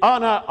 the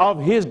honor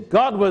of his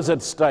God was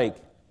at stake.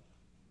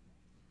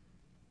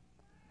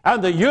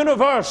 And the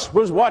universe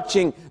was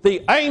watching.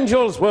 The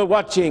angels were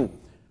watching.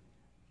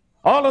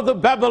 All of the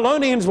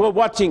Babylonians were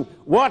watching.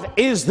 What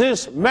is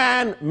this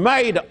man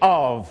made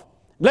of?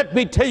 Let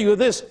me tell you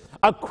this.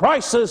 A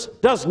crisis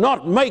does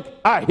not make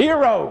a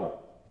hero.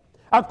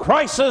 A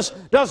crisis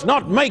does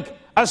not make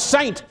a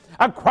saint.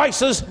 A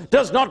crisis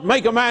does not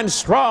make a man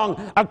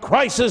strong. A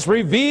crisis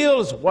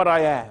reveals what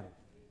I am.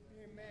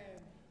 Amen.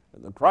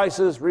 And the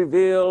crisis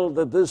revealed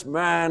that this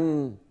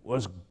man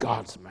was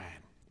God's man.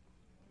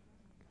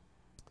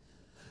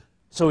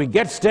 So he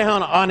gets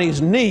down on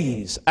his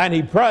knees and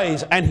he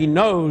prays, and he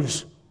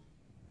knows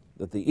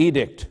that the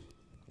edict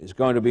is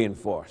going to be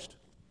enforced.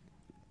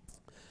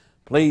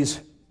 Please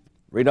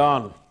read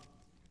on.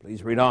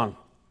 Please read on.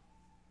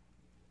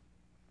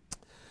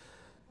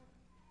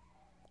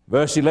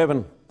 Verse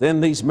 11, then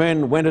these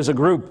men went as a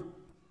group.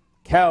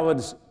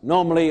 Cowards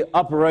normally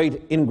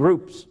operate in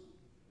groups.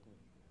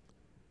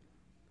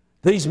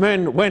 These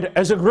men went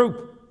as a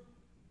group.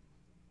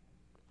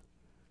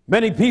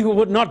 Many people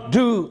would not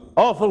do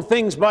awful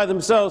things by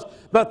themselves,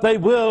 but they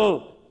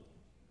will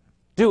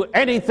do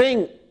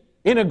anything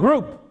in a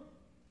group.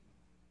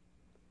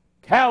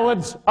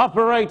 Cowards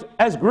operate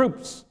as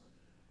groups.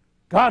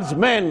 God's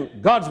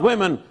men, God's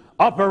women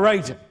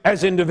operate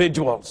as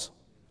individuals.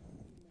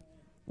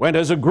 Went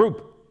as a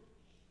group.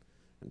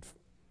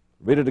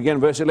 Read it again,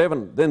 verse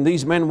 11. Then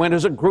these men went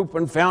as a group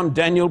and found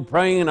Daniel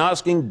praying and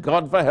asking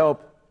God for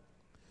help.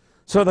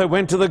 So they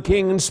went to the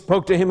king and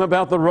spoke to him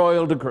about the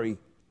royal decree.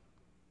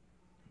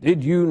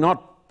 Did you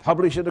not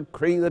publish a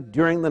decree that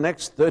during the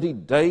next 30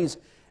 days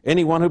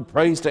anyone who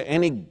prays to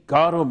any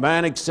god or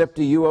man except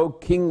to you, O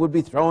king, would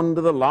be thrown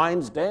into the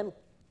lion's den?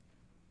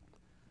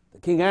 The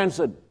king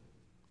answered,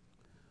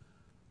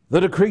 the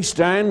decree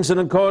stands in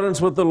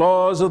accordance with the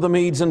laws of the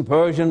Medes and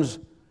Persians,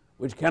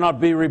 which cannot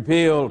be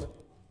repealed.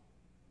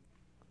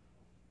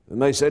 Then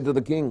they said to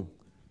the king,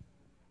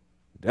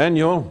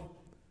 Daniel,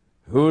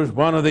 who is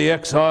one of the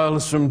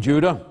exiles from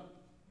Judah,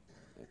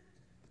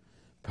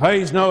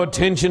 pays no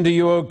attention to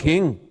you, O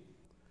king,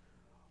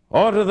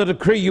 or to the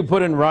decree you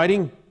put in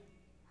writing.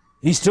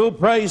 He still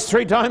prays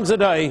 3 times a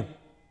day.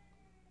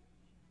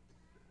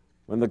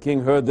 When the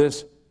king heard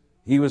this,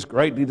 he was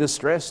greatly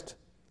distressed.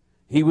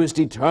 He was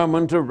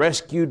determined to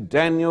rescue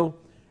Daniel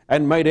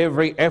and made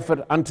every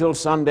effort until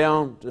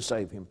sundown to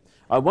save him.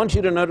 I want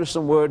you to notice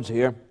some words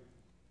here.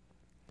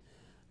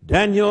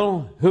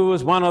 Daniel, who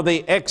was one of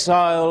the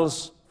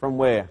exiles from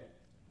where?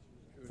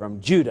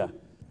 From Judah.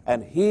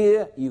 And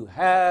here you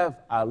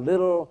have a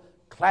little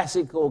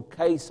classical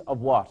case of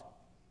what?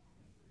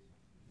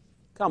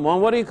 Come on,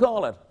 what do you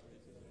call it?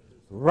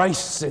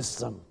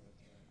 Racism.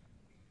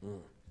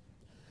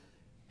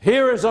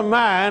 Here is a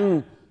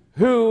man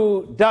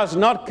who does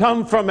not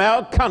come from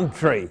our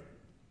country.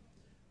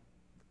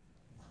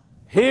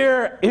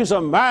 Here is a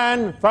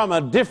man from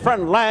a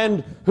different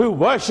land who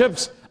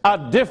worships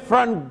a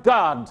different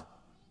God.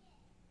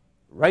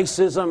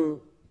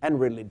 Racism and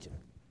religion.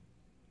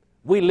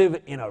 We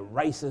live in a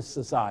racist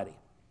society.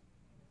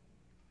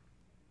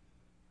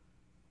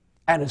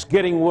 And it's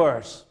getting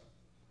worse.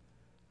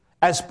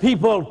 As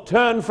people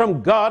turn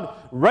from God,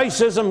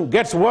 racism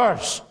gets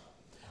worse.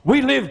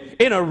 We live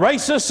in a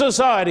racist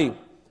society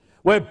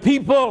where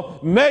people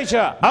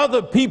measure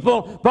other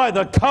people by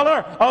the color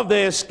of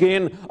their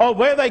skin or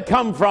where they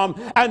come from,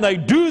 and they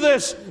do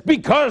this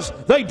because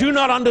they do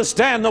not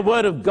understand the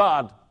Word of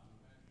God.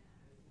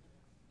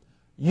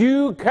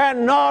 You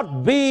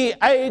cannot be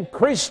a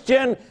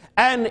Christian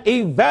and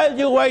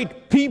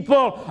evaluate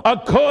people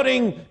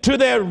according to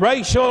their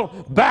racial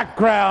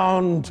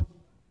background.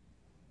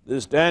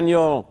 This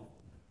Daniel,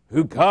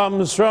 who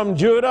comes from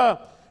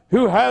Judah,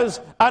 who has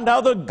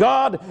another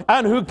God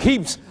and who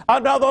keeps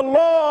another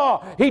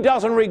law, he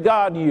doesn't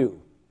regard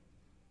you.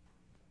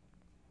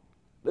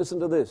 Listen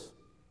to this.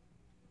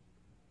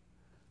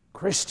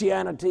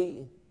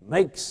 Christianity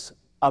makes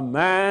a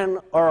man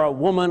or a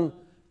woman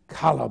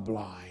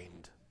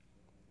colorblind.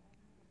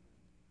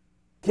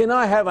 Can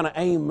I have an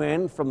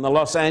amen from the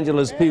Los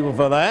Angeles people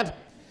for that?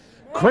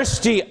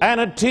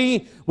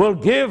 Christianity will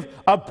give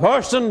a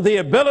person the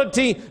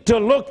ability to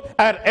look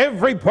at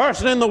every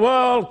person in the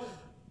world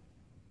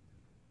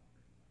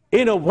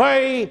in a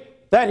way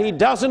that he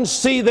doesn't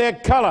see their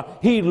color.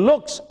 He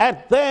looks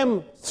at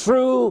them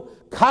through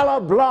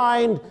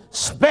colorblind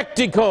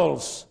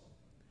spectacles.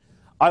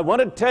 I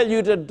want to tell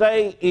you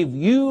today, if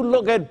you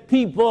look at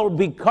people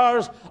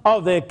because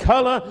of their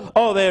color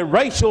or their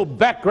racial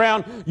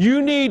background,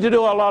 you need to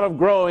do a lot of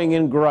growing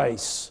in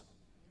grace.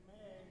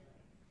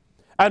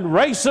 And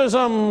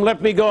racism,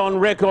 let me go on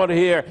record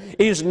here,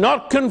 is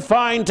not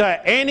confined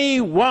to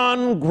any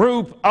one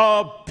group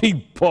of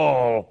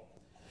people.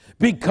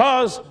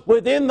 Because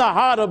within the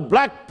heart of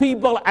black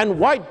people and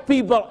white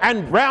people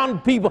and brown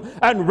people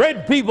and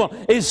red people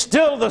is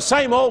still the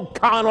same old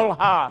carnal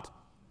heart.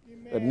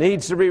 It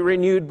needs to be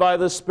renewed by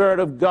the Spirit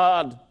of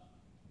God.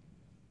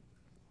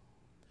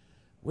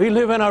 We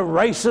live in a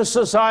racist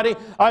society.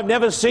 I've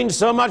never seen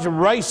so much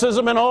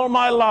racism in all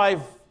my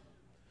life.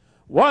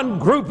 One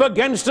group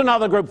against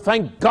another group.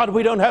 Thank God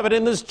we don't have it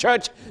in this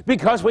church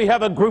because we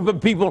have a group of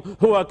people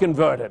who are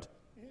converted.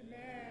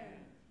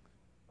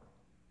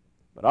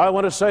 But I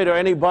want to say to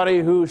anybody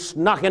who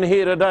snuck in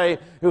here today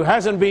who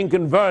hasn't been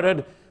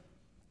converted,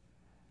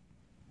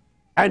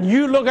 and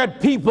you look at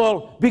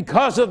people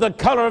because of the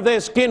color of their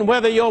skin,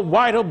 whether you're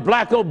white or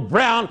black or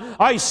brown,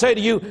 I say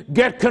to you,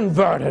 get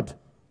converted.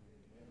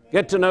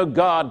 Get to know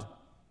God.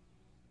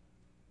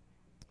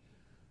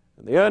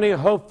 And the only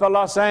hope for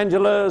Los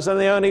Angeles and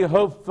the only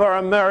hope for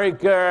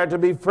America to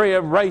be free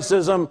of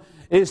racism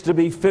is to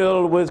be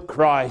filled with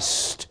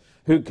Christ,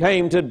 who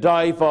came to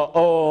die for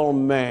all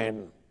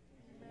men.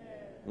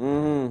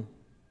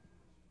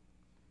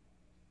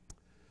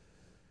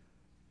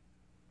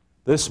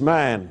 This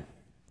man,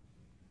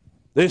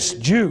 this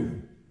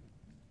Jew,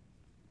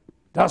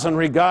 doesn't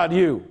regard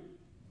you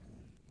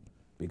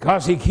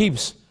because he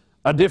keeps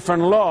a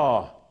different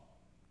law.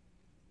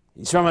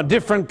 He's from a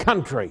different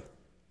country.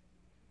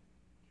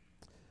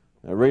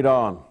 Now read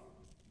on.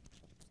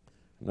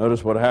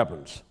 Notice what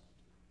happens.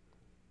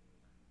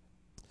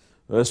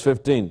 Verse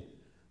 15.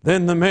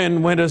 Then the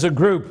men went as a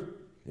group.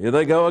 Here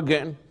they go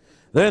again.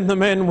 Then the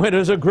men went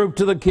as a group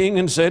to the king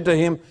and said to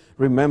him,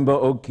 Remember,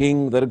 O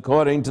king, that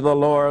according to the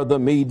law of the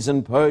Medes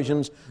and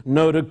Persians,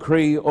 no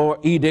decree or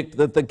edict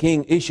that the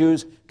king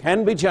issues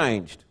can be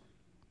changed.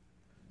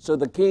 So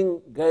the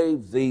king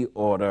gave the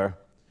order,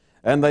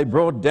 and they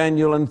brought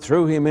Daniel and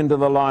threw him into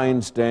the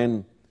lion's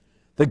den.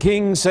 The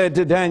king said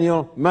to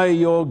Daniel, May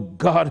your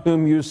God,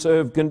 whom you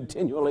serve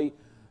continually,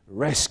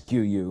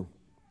 rescue you.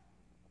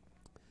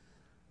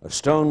 A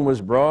stone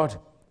was brought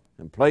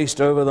and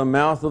placed over the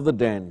mouth of the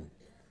den.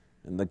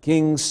 And the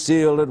king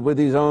sealed it with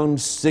his own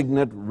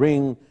signet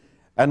ring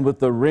and with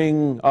the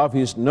ring of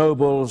his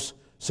nobles,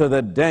 so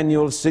that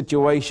Daniel's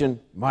situation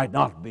might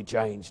not be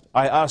changed.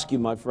 I ask you,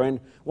 my friend,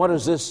 what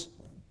is this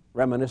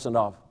reminiscent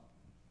of?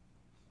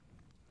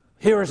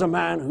 Here is a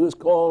man who is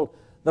called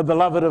the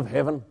beloved of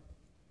heaven,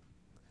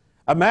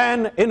 a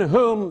man in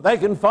whom they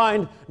can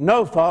find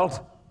no fault,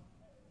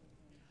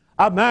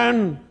 a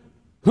man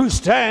who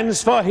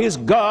stands for his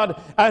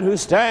God and who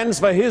stands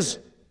for his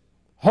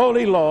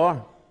holy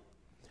law,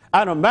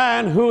 and a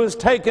man who is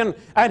taken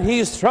and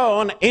he's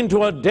thrown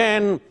into a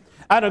den,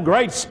 and a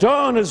great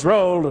stone is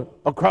rolled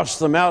across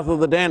the mouth of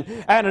the den,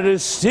 and it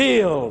is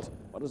sealed.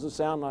 What does it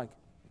sound like?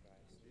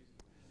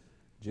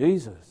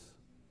 Jesus.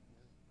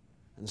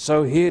 And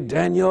so here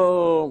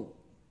Daniel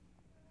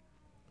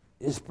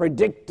is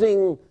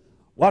predicting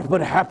what would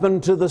happen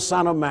to the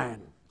Son of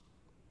Man.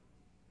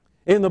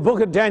 In the book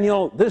of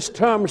Daniel, this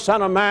term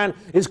Son of Man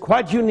is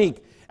quite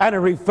unique, and it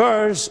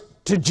refers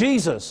to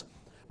Jesus.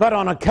 But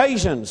on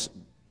occasions,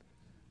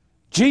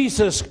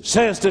 Jesus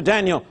says to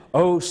Daniel,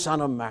 "O Son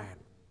of Man."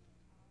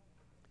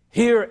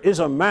 Here is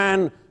a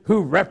man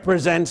who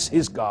represents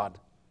his God.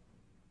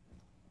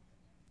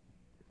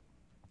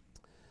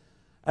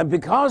 And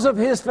because of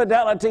his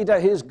fidelity to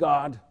his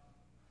God,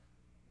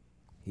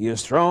 he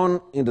is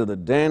thrown into the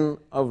den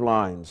of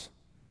lions.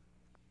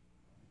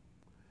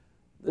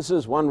 This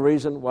is one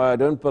reason why I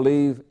don't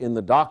believe in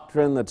the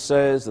doctrine that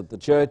says that the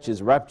church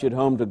is raptured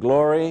home to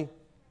glory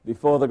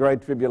before the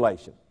Great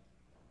Tribulation.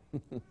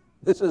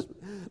 This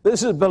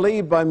is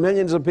believed by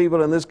millions of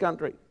people in this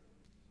country.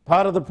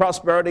 Part of the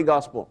prosperity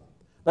gospel.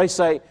 They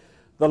say,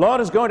 the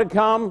Lord is going to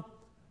come,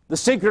 the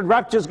secret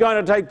rapture is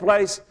going to take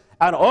place,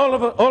 and all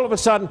of a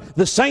sudden,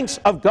 the saints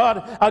of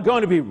God are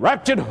going to be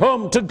raptured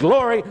home to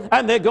glory,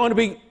 and they're going to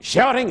be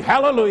shouting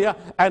hallelujah,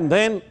 and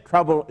then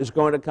trouble is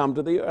going to come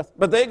to the earth.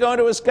 But they're going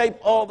to escape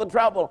all the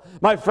trouble.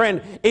 My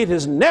friend, it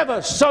has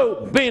never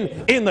so been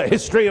in the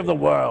history of the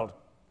world.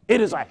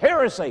 It is a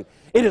heresy.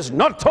 It is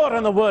not taught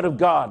in the Word of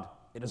God.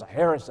 It is a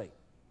heresy.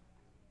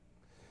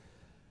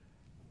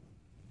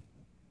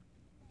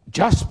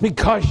 Just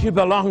because you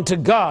belong to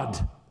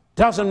God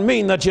doesn't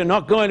mean that you're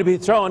not going to be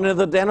thrown into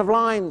the den of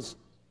lions.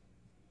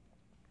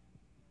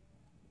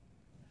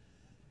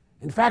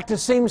 In fact, it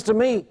seems to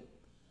me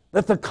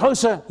that the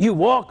closer you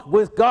walk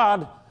with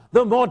God,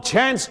 the more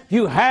chance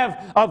you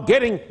have of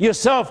getting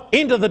yourself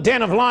into the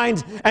den of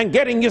lions and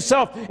getting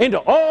yourself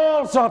into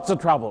all sorts of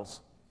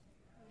troubles.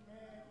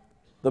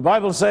 The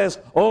Bible says,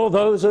 all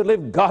those who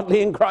live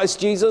godly in Christ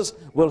Jesus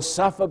will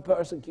suffer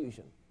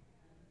persecution.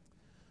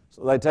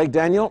 So they take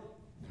Daniel,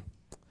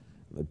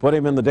 they put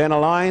him in the den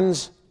of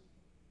lions,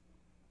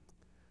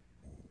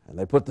 and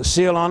they put the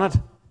seal on it,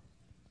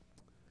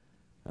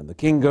 and the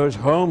king goes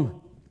home.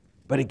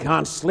 But he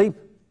can't sleep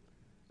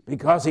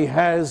because he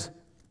has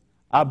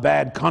a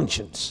bad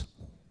conscience.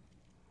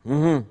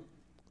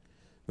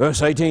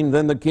 Verse 18,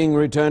 then the king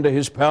returned to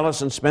his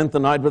palace and spent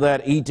the night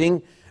without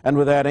eating and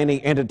without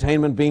any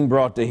entertainment being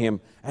brought to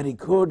him. And he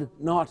could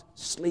not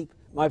sleep.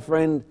 My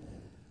friend,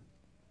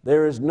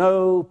 there is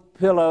no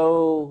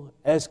pillow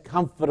as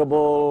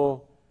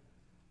comfortable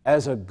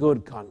as a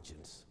good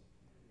conscience.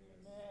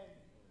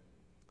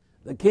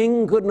 The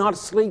king could not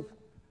sleep,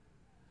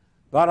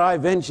 but I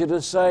venture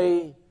to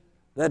say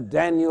that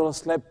Daniel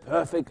slept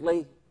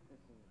perfectly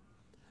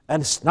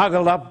and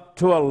snuggled up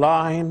to a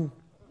lion.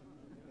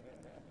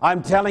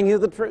 I'm telling you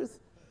the truth.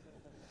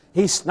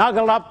 He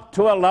snuggled up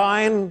to a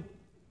lion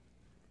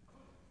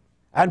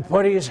and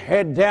put his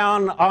head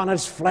down on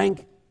its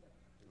flank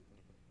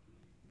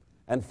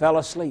and fell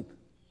asleep.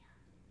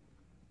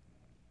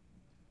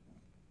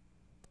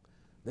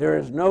 There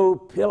is no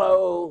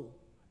pillow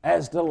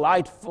as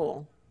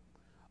delightful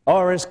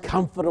or as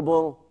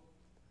comfortable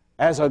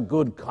as a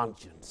good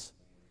conscience.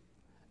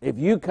 If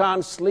you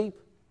can't sleep,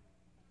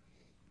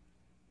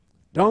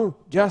 don't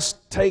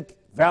just take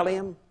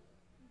Valium,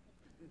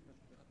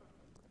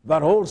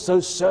 but also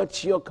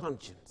search your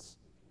conscience.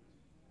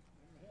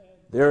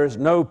 There is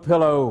no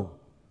pillow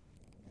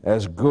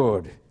as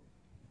good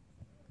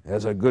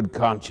as a good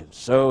conscience.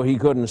 So he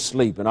couldn't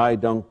sleep, and I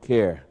don't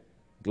care.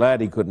 Glad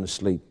he couldn't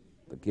sleep,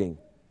 the king.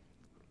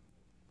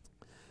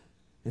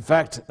 In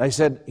fact, they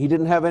said he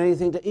didn't have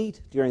anything to eat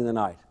during the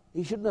night.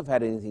 He shouldn't have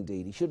had anything to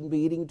eat. He shouldn't be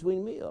eating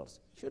between meals.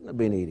 Shouldn't have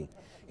been eating.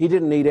 He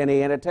didn't need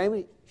any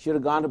entertainment. He should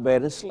have gone to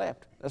bed and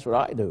slept. That's what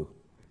I do.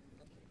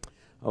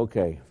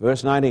 Okay,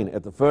 verse 19.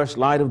 At the first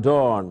light of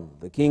dawn,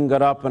 the king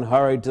got up and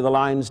hurried to the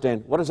lion's den.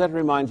 What does that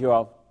remind you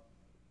of?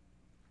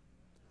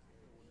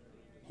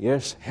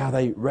 Yes, how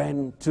they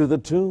ran to the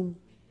tomb.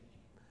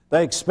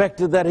 They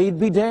expected that he'd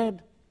be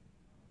dead.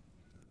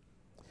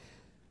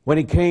 When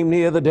he came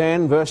near the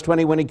den, verse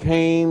 20, when he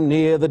came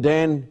near the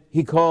den,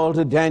 he called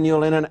to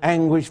Daniel in an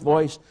anguished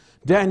voice,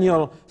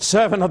 Daniel,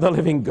 servant of the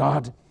living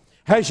God,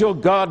 has your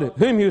God,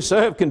 whom you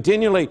serve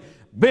continually,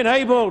 been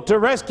able to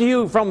rescue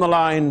you from the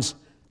lions?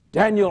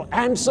 Daniel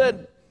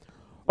answered,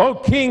 O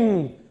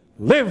king,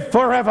 live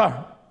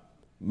forever.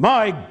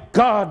 My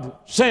God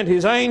sent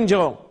his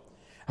angel,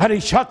 and he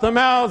shut the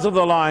mouths of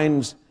the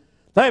lions.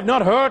 They have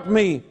not hurt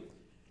me,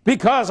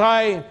 because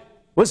I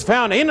was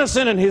found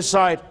innocent in his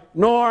sight,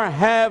 nor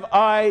have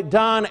I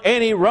done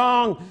any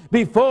wrong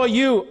before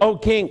you, O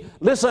king.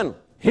 Listen,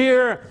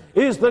 here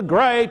is the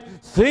great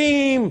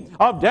theme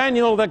of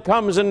Daniel that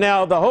comes in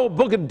now. The whole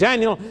book of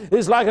Daniel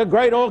is like a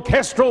great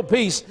orchestral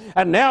piece,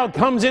 and now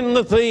comes in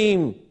the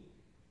theme.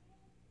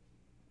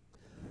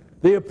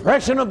 The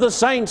oppression of the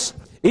saints,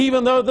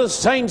 even though the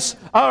saints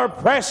are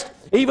oppressed,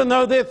 even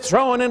though they're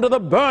thrown into the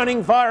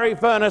burning fiery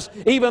furnace,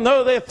 even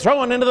though they're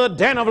thrown into the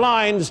den of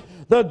lions,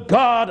 the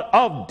God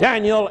of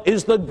Daniel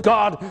is the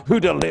God who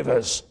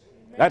delivers.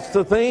 That's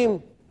the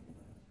theme.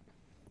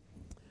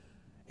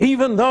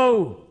 Even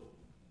though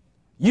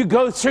you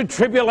go through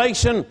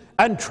tribulation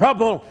and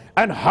trouble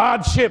and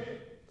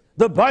hardship,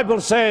 The Bible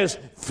says,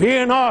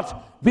 fear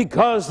not,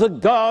 because the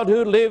God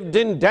who lived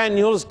in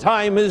Daniel's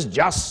time is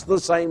just the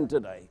same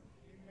today.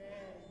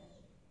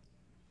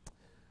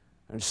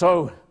 And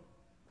so,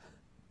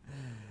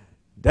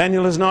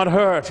 Daniel is not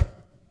hurt,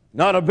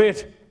 not a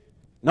bit,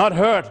 not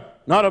hurt,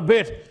 not a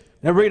bit.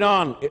 Now read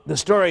on. The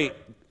story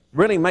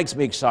really makes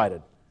me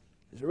excited.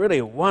 It's really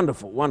a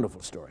wonderful,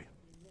 wonderful story.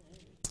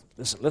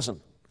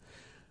 Listen.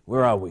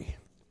 Where are we?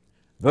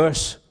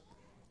 Verse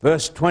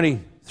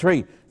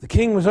 23. The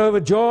king was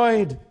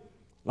overjoyed,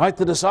 like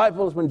the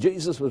disciples when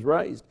Jesus was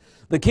raised.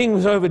 The king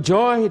was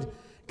overjoyed,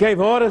 gave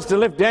orders to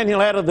lift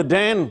Daniel out of the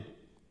den.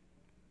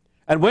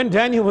 And when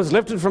Daniel was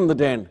lifted from the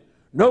den,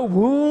 no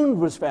wound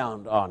was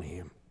found on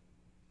him,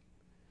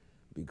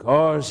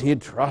 because he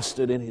had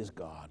trusted in his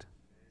God.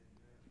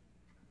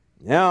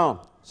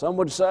 Now, some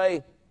would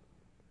say,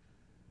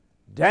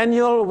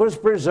 Daniel was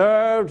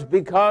preserved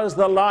because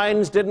the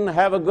lions didn't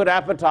have a good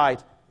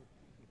appetite.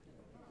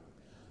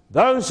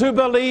 Those who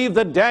believe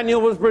that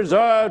Daniel was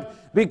preserved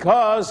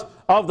because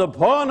of the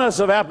poorness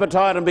of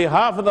appetite on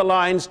behalf of the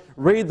lions,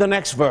 read the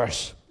next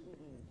verse.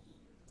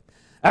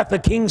 At the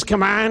king's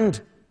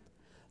command,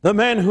 the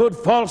men who had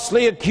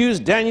falsely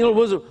accused Daniel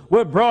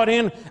were brought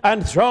in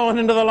and thrown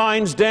into the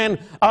lion's den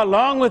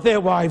along with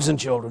their wives and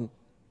children.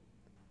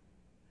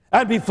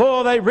 And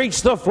before they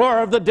reached the floor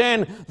of the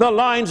den, the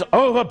lions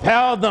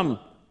overpowered them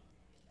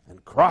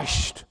and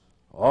crushed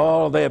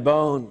all their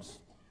bones.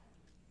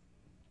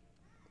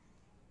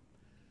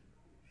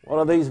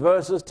 What do these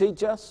verses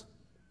teach us?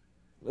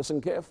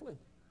 Listen carefully.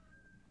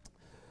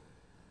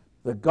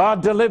 That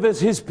God delivers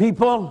his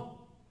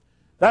people,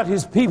 that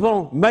his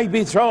people may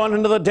be thrown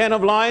into the den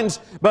of lions,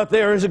 but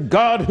there is a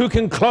God who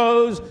can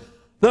close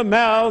the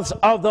mouths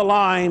of the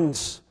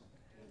lions.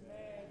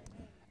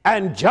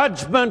 And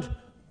judgment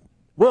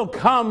will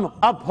come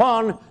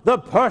upon the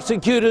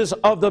persecutors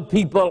of the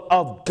people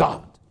of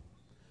God.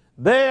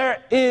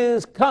 There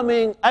is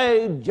coming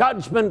a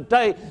judgment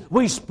day.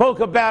 We spoke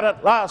about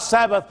it last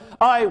Sabbath.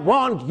 I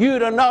want you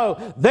to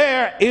know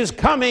there is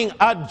coming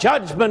a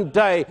judgment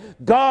day.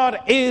 God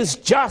is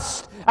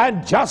just,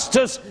 and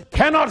justice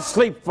cannot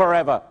sleep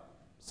forever,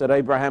 said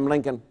Abraham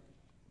Lincoln.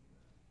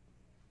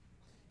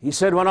 He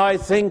said, when I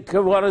think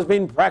of what has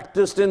been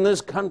practiced in this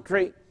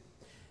country,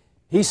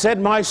 he said,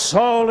 my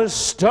soul is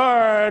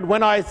stirred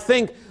when I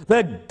think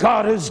that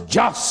God is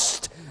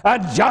just,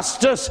 and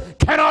justice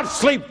cannot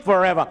sleep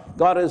forever.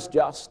 God is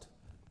just.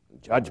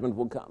 Judgment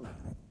will come.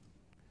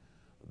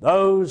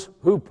 Those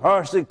who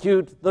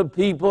persecute the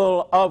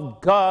people of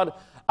God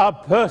are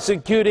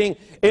persecuting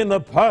in the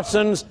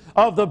persons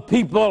of the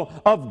people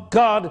of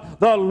God,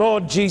 the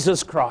Lord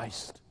Jesus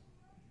Christ.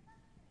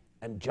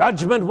 And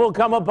judgment will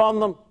come upon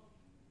them.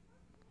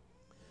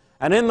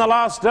 And in the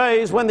last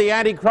days, when the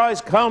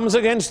Antichrist comes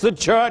against the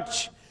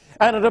church,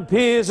 and it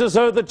appears as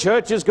though the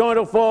church is going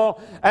to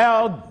fall,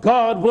 our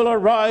God will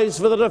arise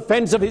for the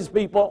defense of his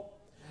people.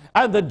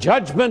 And the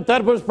judgment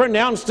that was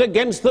pronounced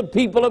against the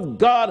people of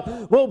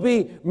God will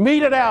be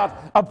meted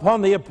out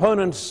upon the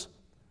opponents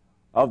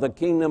of the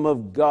kingdom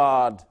of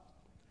God.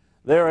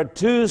 There are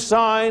two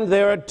sides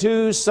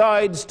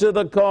to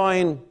the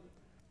coin.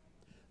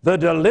 The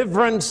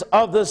deliverance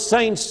of the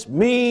saints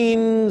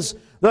means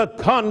the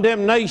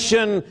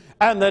condemnation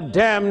and the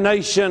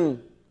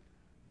damnation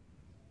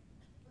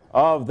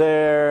of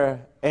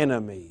their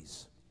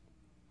enemies.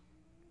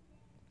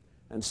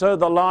 And so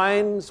the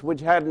lions,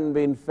 which hadn't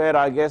been fed,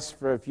 I guess,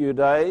 for a few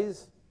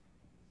days,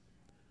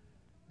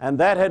 and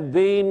that had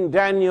been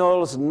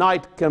Daniel's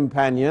night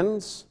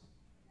companions,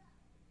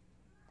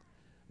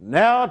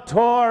 now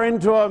tore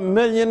into a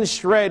million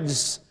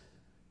shreds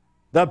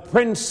the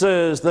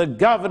princes, the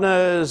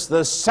governors,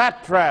 the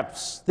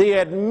satraps, the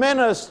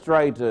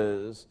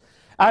administrators.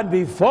 And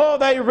before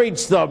they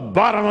reached the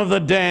bottom of the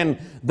den,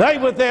 they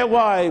with their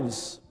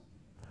wives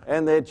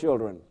and their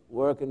children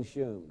were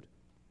consumed.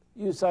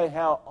 You say,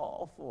 how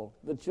awful.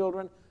 The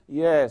children?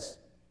 Yes.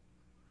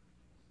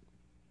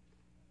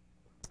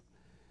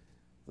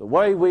 The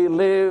way we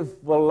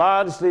live will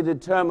largely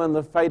determine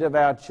the fate of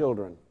our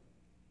children.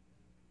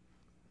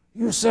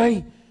 You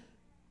say,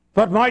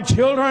 but my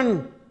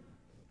children,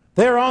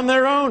 they're on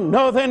their own.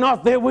 No, they're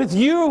not. They're with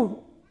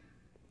you.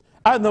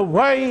 And the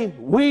way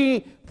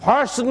we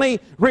personally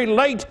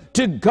relate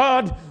to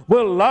God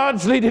will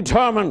largely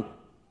determine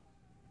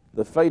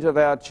the fate of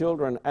our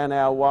children and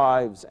our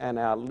wives and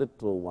our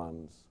little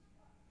ones.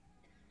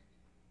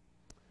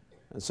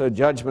 And so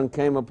judgment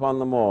came upon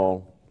them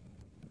all.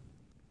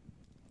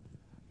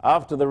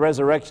 After the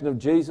resurrection of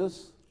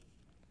Jesus,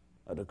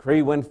 a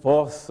decree went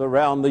forth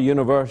around the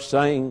universe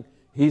saying,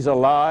 he's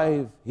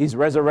alive, he's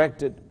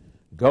resurrected,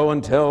 go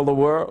and tell the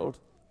world.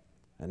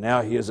 And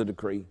now here's a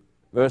decree.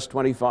 Verse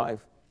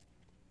 25.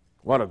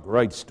 What a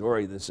great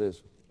story this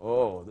is.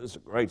 Oh, this is a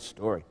great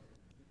story.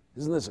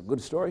 Isn't this a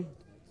good story?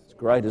 It's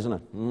great, isn't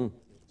it?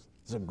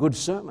 It's a good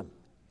sermon.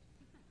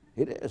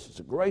 It is. It's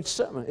a great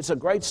sermon. It's a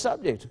great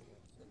subject.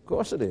 Of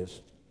course it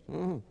is.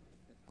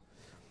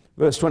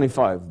 Verse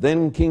 25.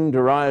 Then King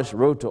Darius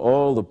wrote to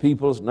all the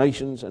peoples,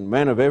 nations, and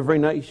men of every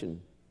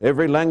nation,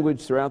 every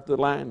language throughout the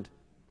land.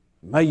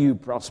 may you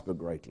prosper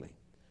greatly.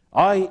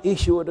 I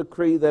issue a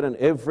decree that in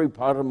every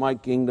part of my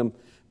kingdom,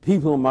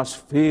 people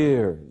must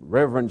fear and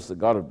reverence the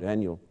God of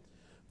Daniel,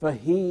 for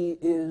he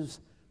is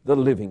the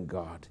living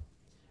God,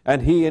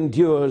 and he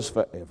endures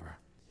forever.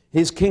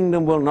 His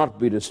kingdom will not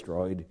be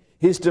destroyed.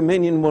 His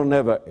dominion will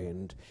never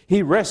end.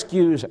 He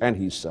rescues and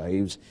he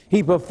saves.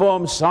 He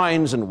performs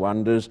signs and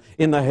wonders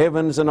in the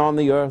heavens and on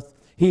the earth.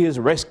 He has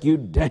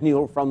rescued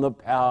Daniel from the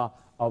power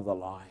of the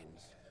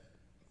lions.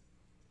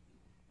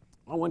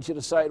 I want you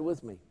to say it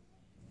with me.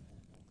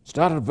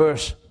 Start at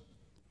verse,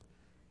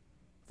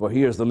 for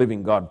here's the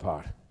living God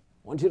part. I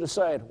want you to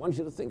say it. I want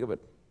you to think of it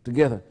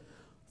together.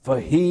 For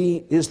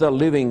he is the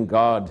living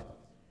God,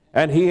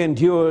 and he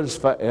endures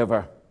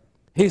forever.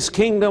 His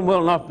kingdom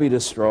will not be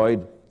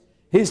destroyed.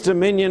 His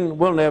dominion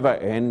will never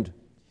end.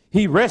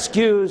 He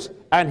rescues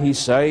and he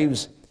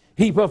saves.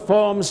 He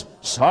performs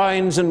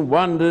signs and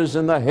wonders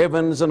in the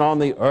heavens and on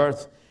the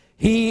earth.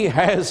 He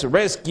has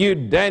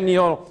rescued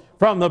Daniel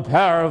from the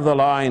power of the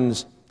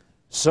lions.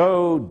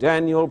 So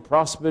Daniel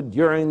prospered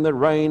during the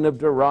reign of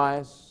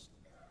Darius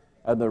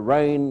and the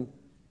reign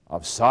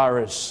of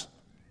Cyrus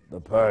the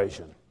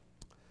Persian.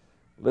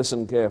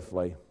 Listen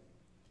carefully.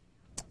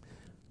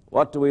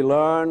 What do we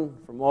learn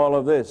from all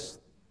of this?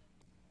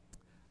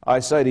 I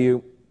say to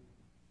you,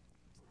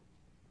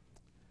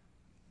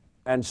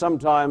 and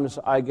sometimes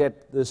I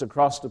get this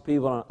across to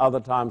people and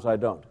other times I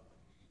don't.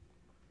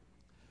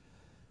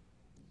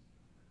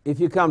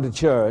 If you come to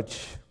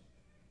church,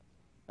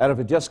 and if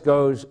it just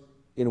goes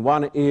in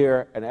one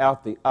ear and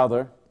out the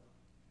other,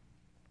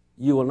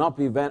 you will not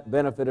be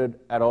benefited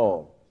at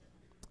all.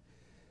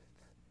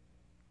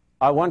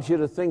 I want you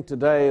to think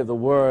today of the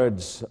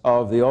words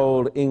of the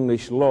old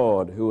English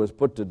lord who was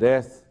put to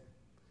death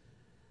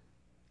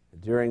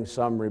during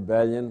some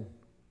rebellion.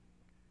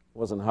 It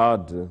wasn't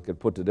hard to get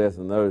put to death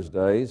in those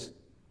days.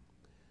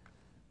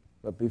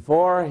 But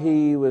before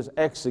he was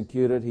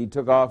executed, he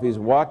took off his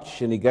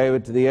watch and he gave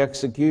it to the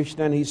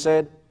executioner and he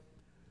said,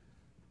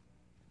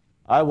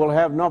 I will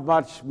have not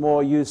much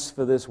more use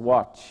for this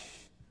watch.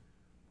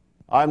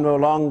 I'm no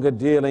longer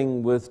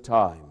dealing with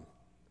time,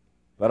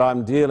 but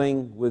I'm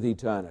dealing with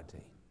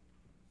eternity.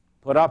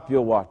 Put up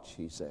your watch,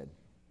 he said.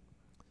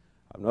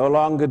 I'm no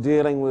longer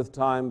dealing with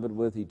time, but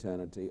with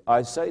eternity.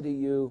 I say to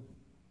you,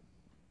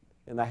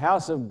 in the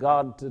house of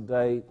God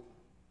today,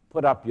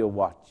 put up your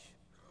watch.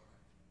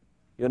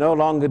 You're no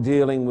longer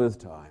dealing with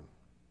time.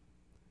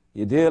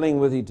 You're dealing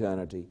with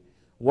eternity.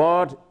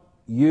 What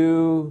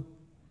you,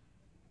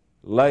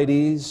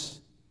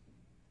 ladies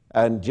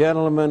and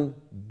gentlemen,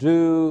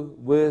 do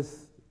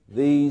with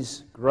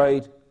these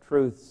great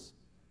truths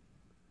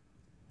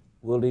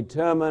will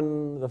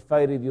determine the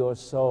fate of your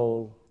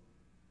soul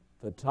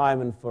for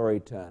time and for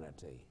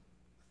eternity.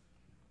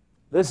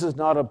 This is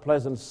not a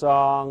pleasant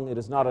song. It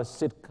is not a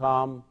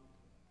sitcom.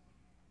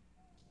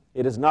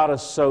 It is not a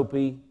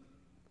soapy.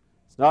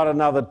 It's not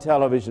another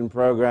television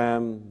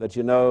program that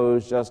you know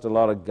is just a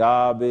lot of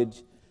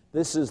garbage.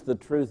 This is the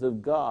truth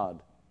of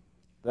God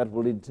that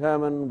will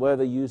determine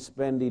whether you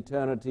spend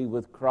eternity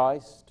with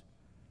Christ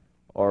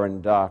or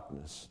in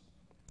darkness.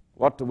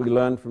 What do we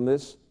learn from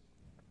this?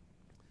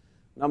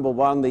 Number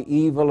one, the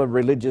evil of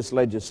religious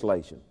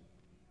legislation.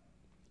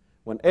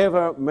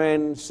 Whenever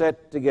men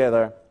set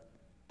together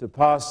to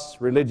pass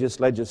religious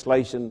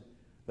legislation,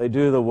 they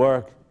do the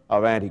work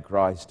of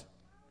Antichrist.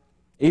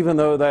 Even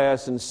though they are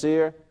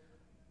sincere,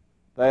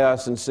 they are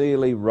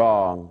sincerely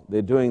wrong.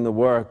 They're doing the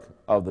work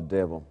of the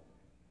devil.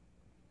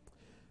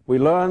 We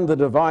learn the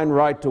divine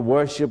right to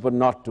worship and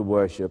not to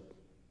worship.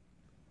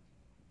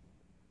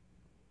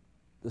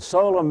 The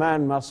soul of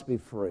man must be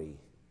free.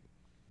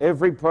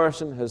 Every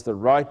person has the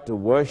right to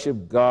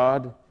worship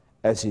God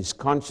as his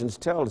conscience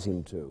tells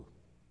him to,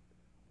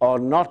 or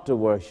not to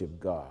worship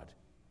God.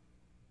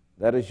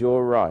 That is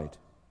your right.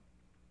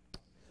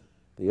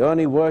 The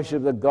only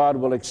worship that God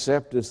will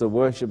accept is the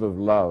worship of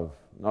love,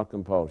 not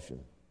compulsion.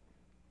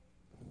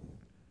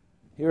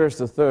 Here is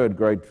the third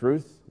great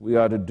truth. We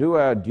are to do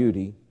our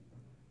duty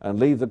and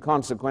leave the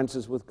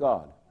consequences with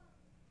God.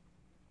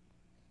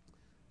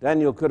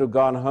 Daniel could have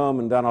gone home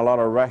and done a lot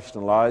of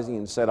rationalizing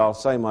and said, I'll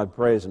say my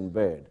prayers in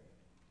bed.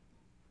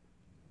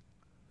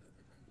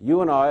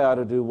 You and I are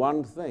to do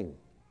one thing.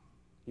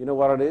 You know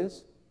what it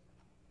is?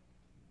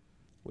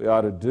 We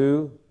are to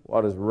do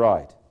what is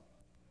right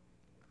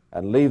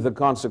and leave the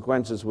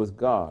consequences with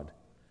God.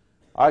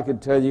 I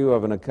could tell you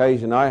of an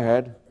occasion I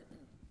had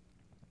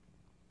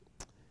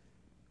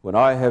when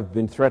I have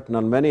been threatened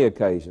on many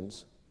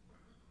occasions,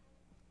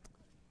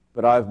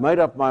 but I've made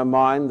up my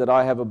mind that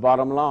I have a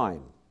bottom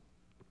line.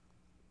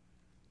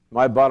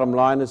 My bottom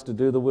line is to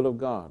do the will of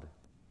God.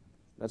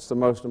 That's the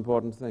most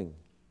important thing.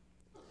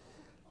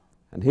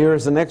 And here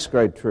is the next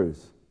great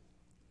truth.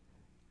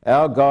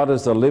 Our God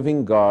is the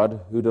living God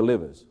who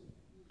delivers.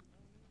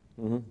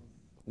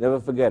 Never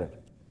forget it.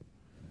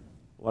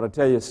 I want to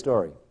tell you a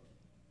story.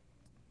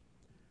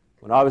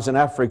 When I was in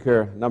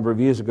Africa a number of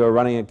years ago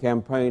running a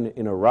campaign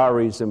in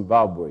Harare,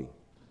 Zimbabwe,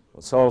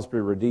 or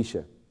Salisbury,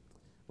 Rhodesia,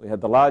 We had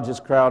the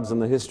largest crowds in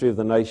the history of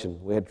the nation.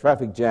 We had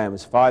traffic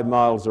jams 5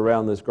 miles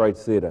around this great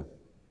theatre.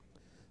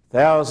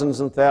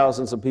 Thousands and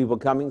thousands of people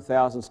coming,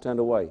 thousands turned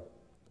away.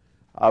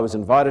 I was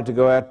invited to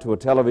go out to a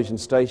television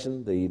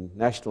station, the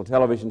national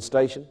television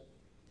station.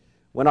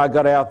 When I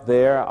got out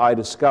there, I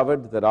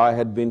discovered that I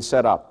had been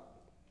set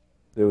up.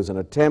 There was an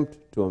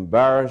attempt to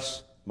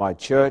embarrass my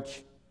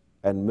church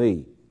and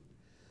me.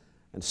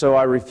 And so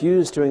I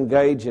refused to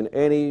engage in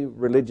any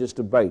religious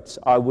debates.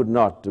 I would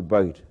not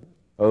debate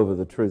over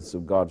the truths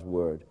of God's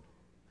Word.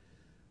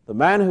 The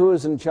man who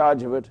was in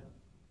charge of it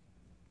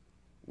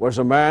was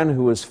a man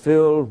who was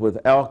filled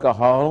with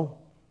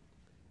alcohol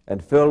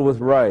and filled with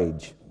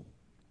rage.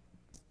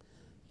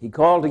 He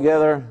called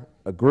together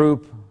a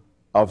group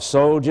of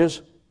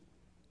soldiers.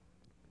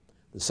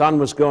 The sun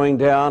was going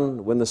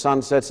down. When the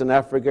sun sets in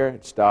Africa,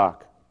 it's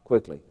dark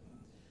quickly.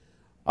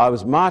 I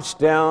was marched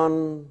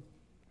down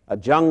a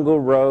jungle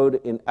road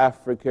in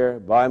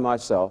Africa by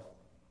myself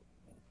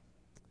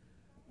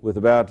with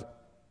about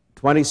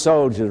 20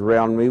 soldiers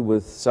around me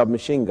with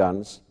submachine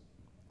guns,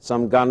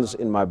 some guns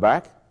in my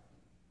back.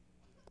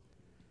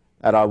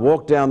 And I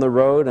walked down the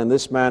road, and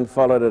this man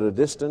followed at a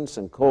distance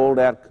and called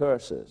out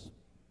curses.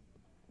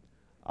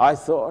 I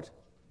thought,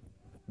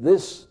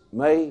 this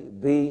may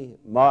be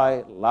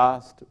my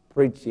last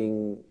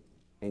preaching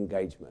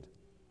engagement.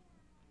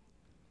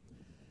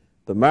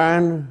 The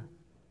man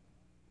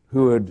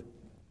who had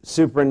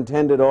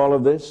superintended all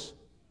of this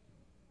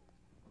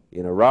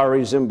in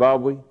Harare,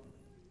 Zimbabwe,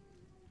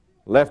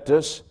 left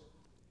us,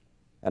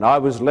 and I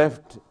was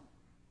left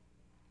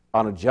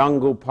on a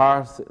jungle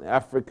path in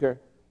Africa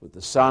with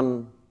the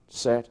sun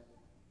set,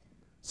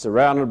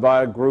 surrounded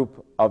by a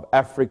group of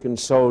African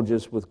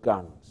soldiers with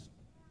guns.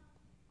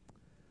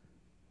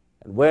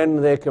 And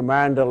when their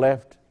commander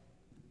left,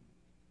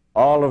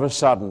 all of a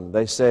sudden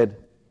they said,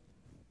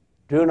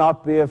 "Do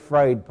not be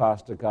afraid,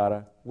 Pastor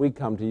Carter. We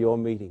come to your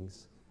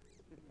meetings."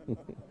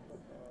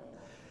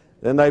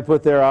 Then they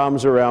put their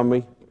arms around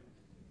me.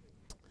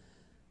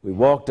 We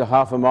walked a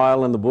half a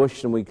mile in the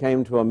bush and we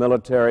came to a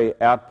military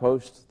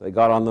outpost. They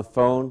got on the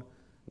phone.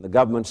 And the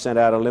government sent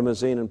out a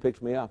limousine and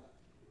picked me up.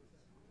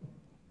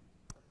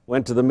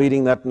 Went to the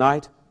meeting that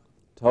night,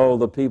 told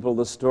the people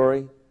the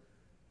story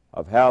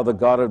of how the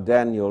God of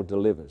Daniel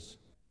delivers.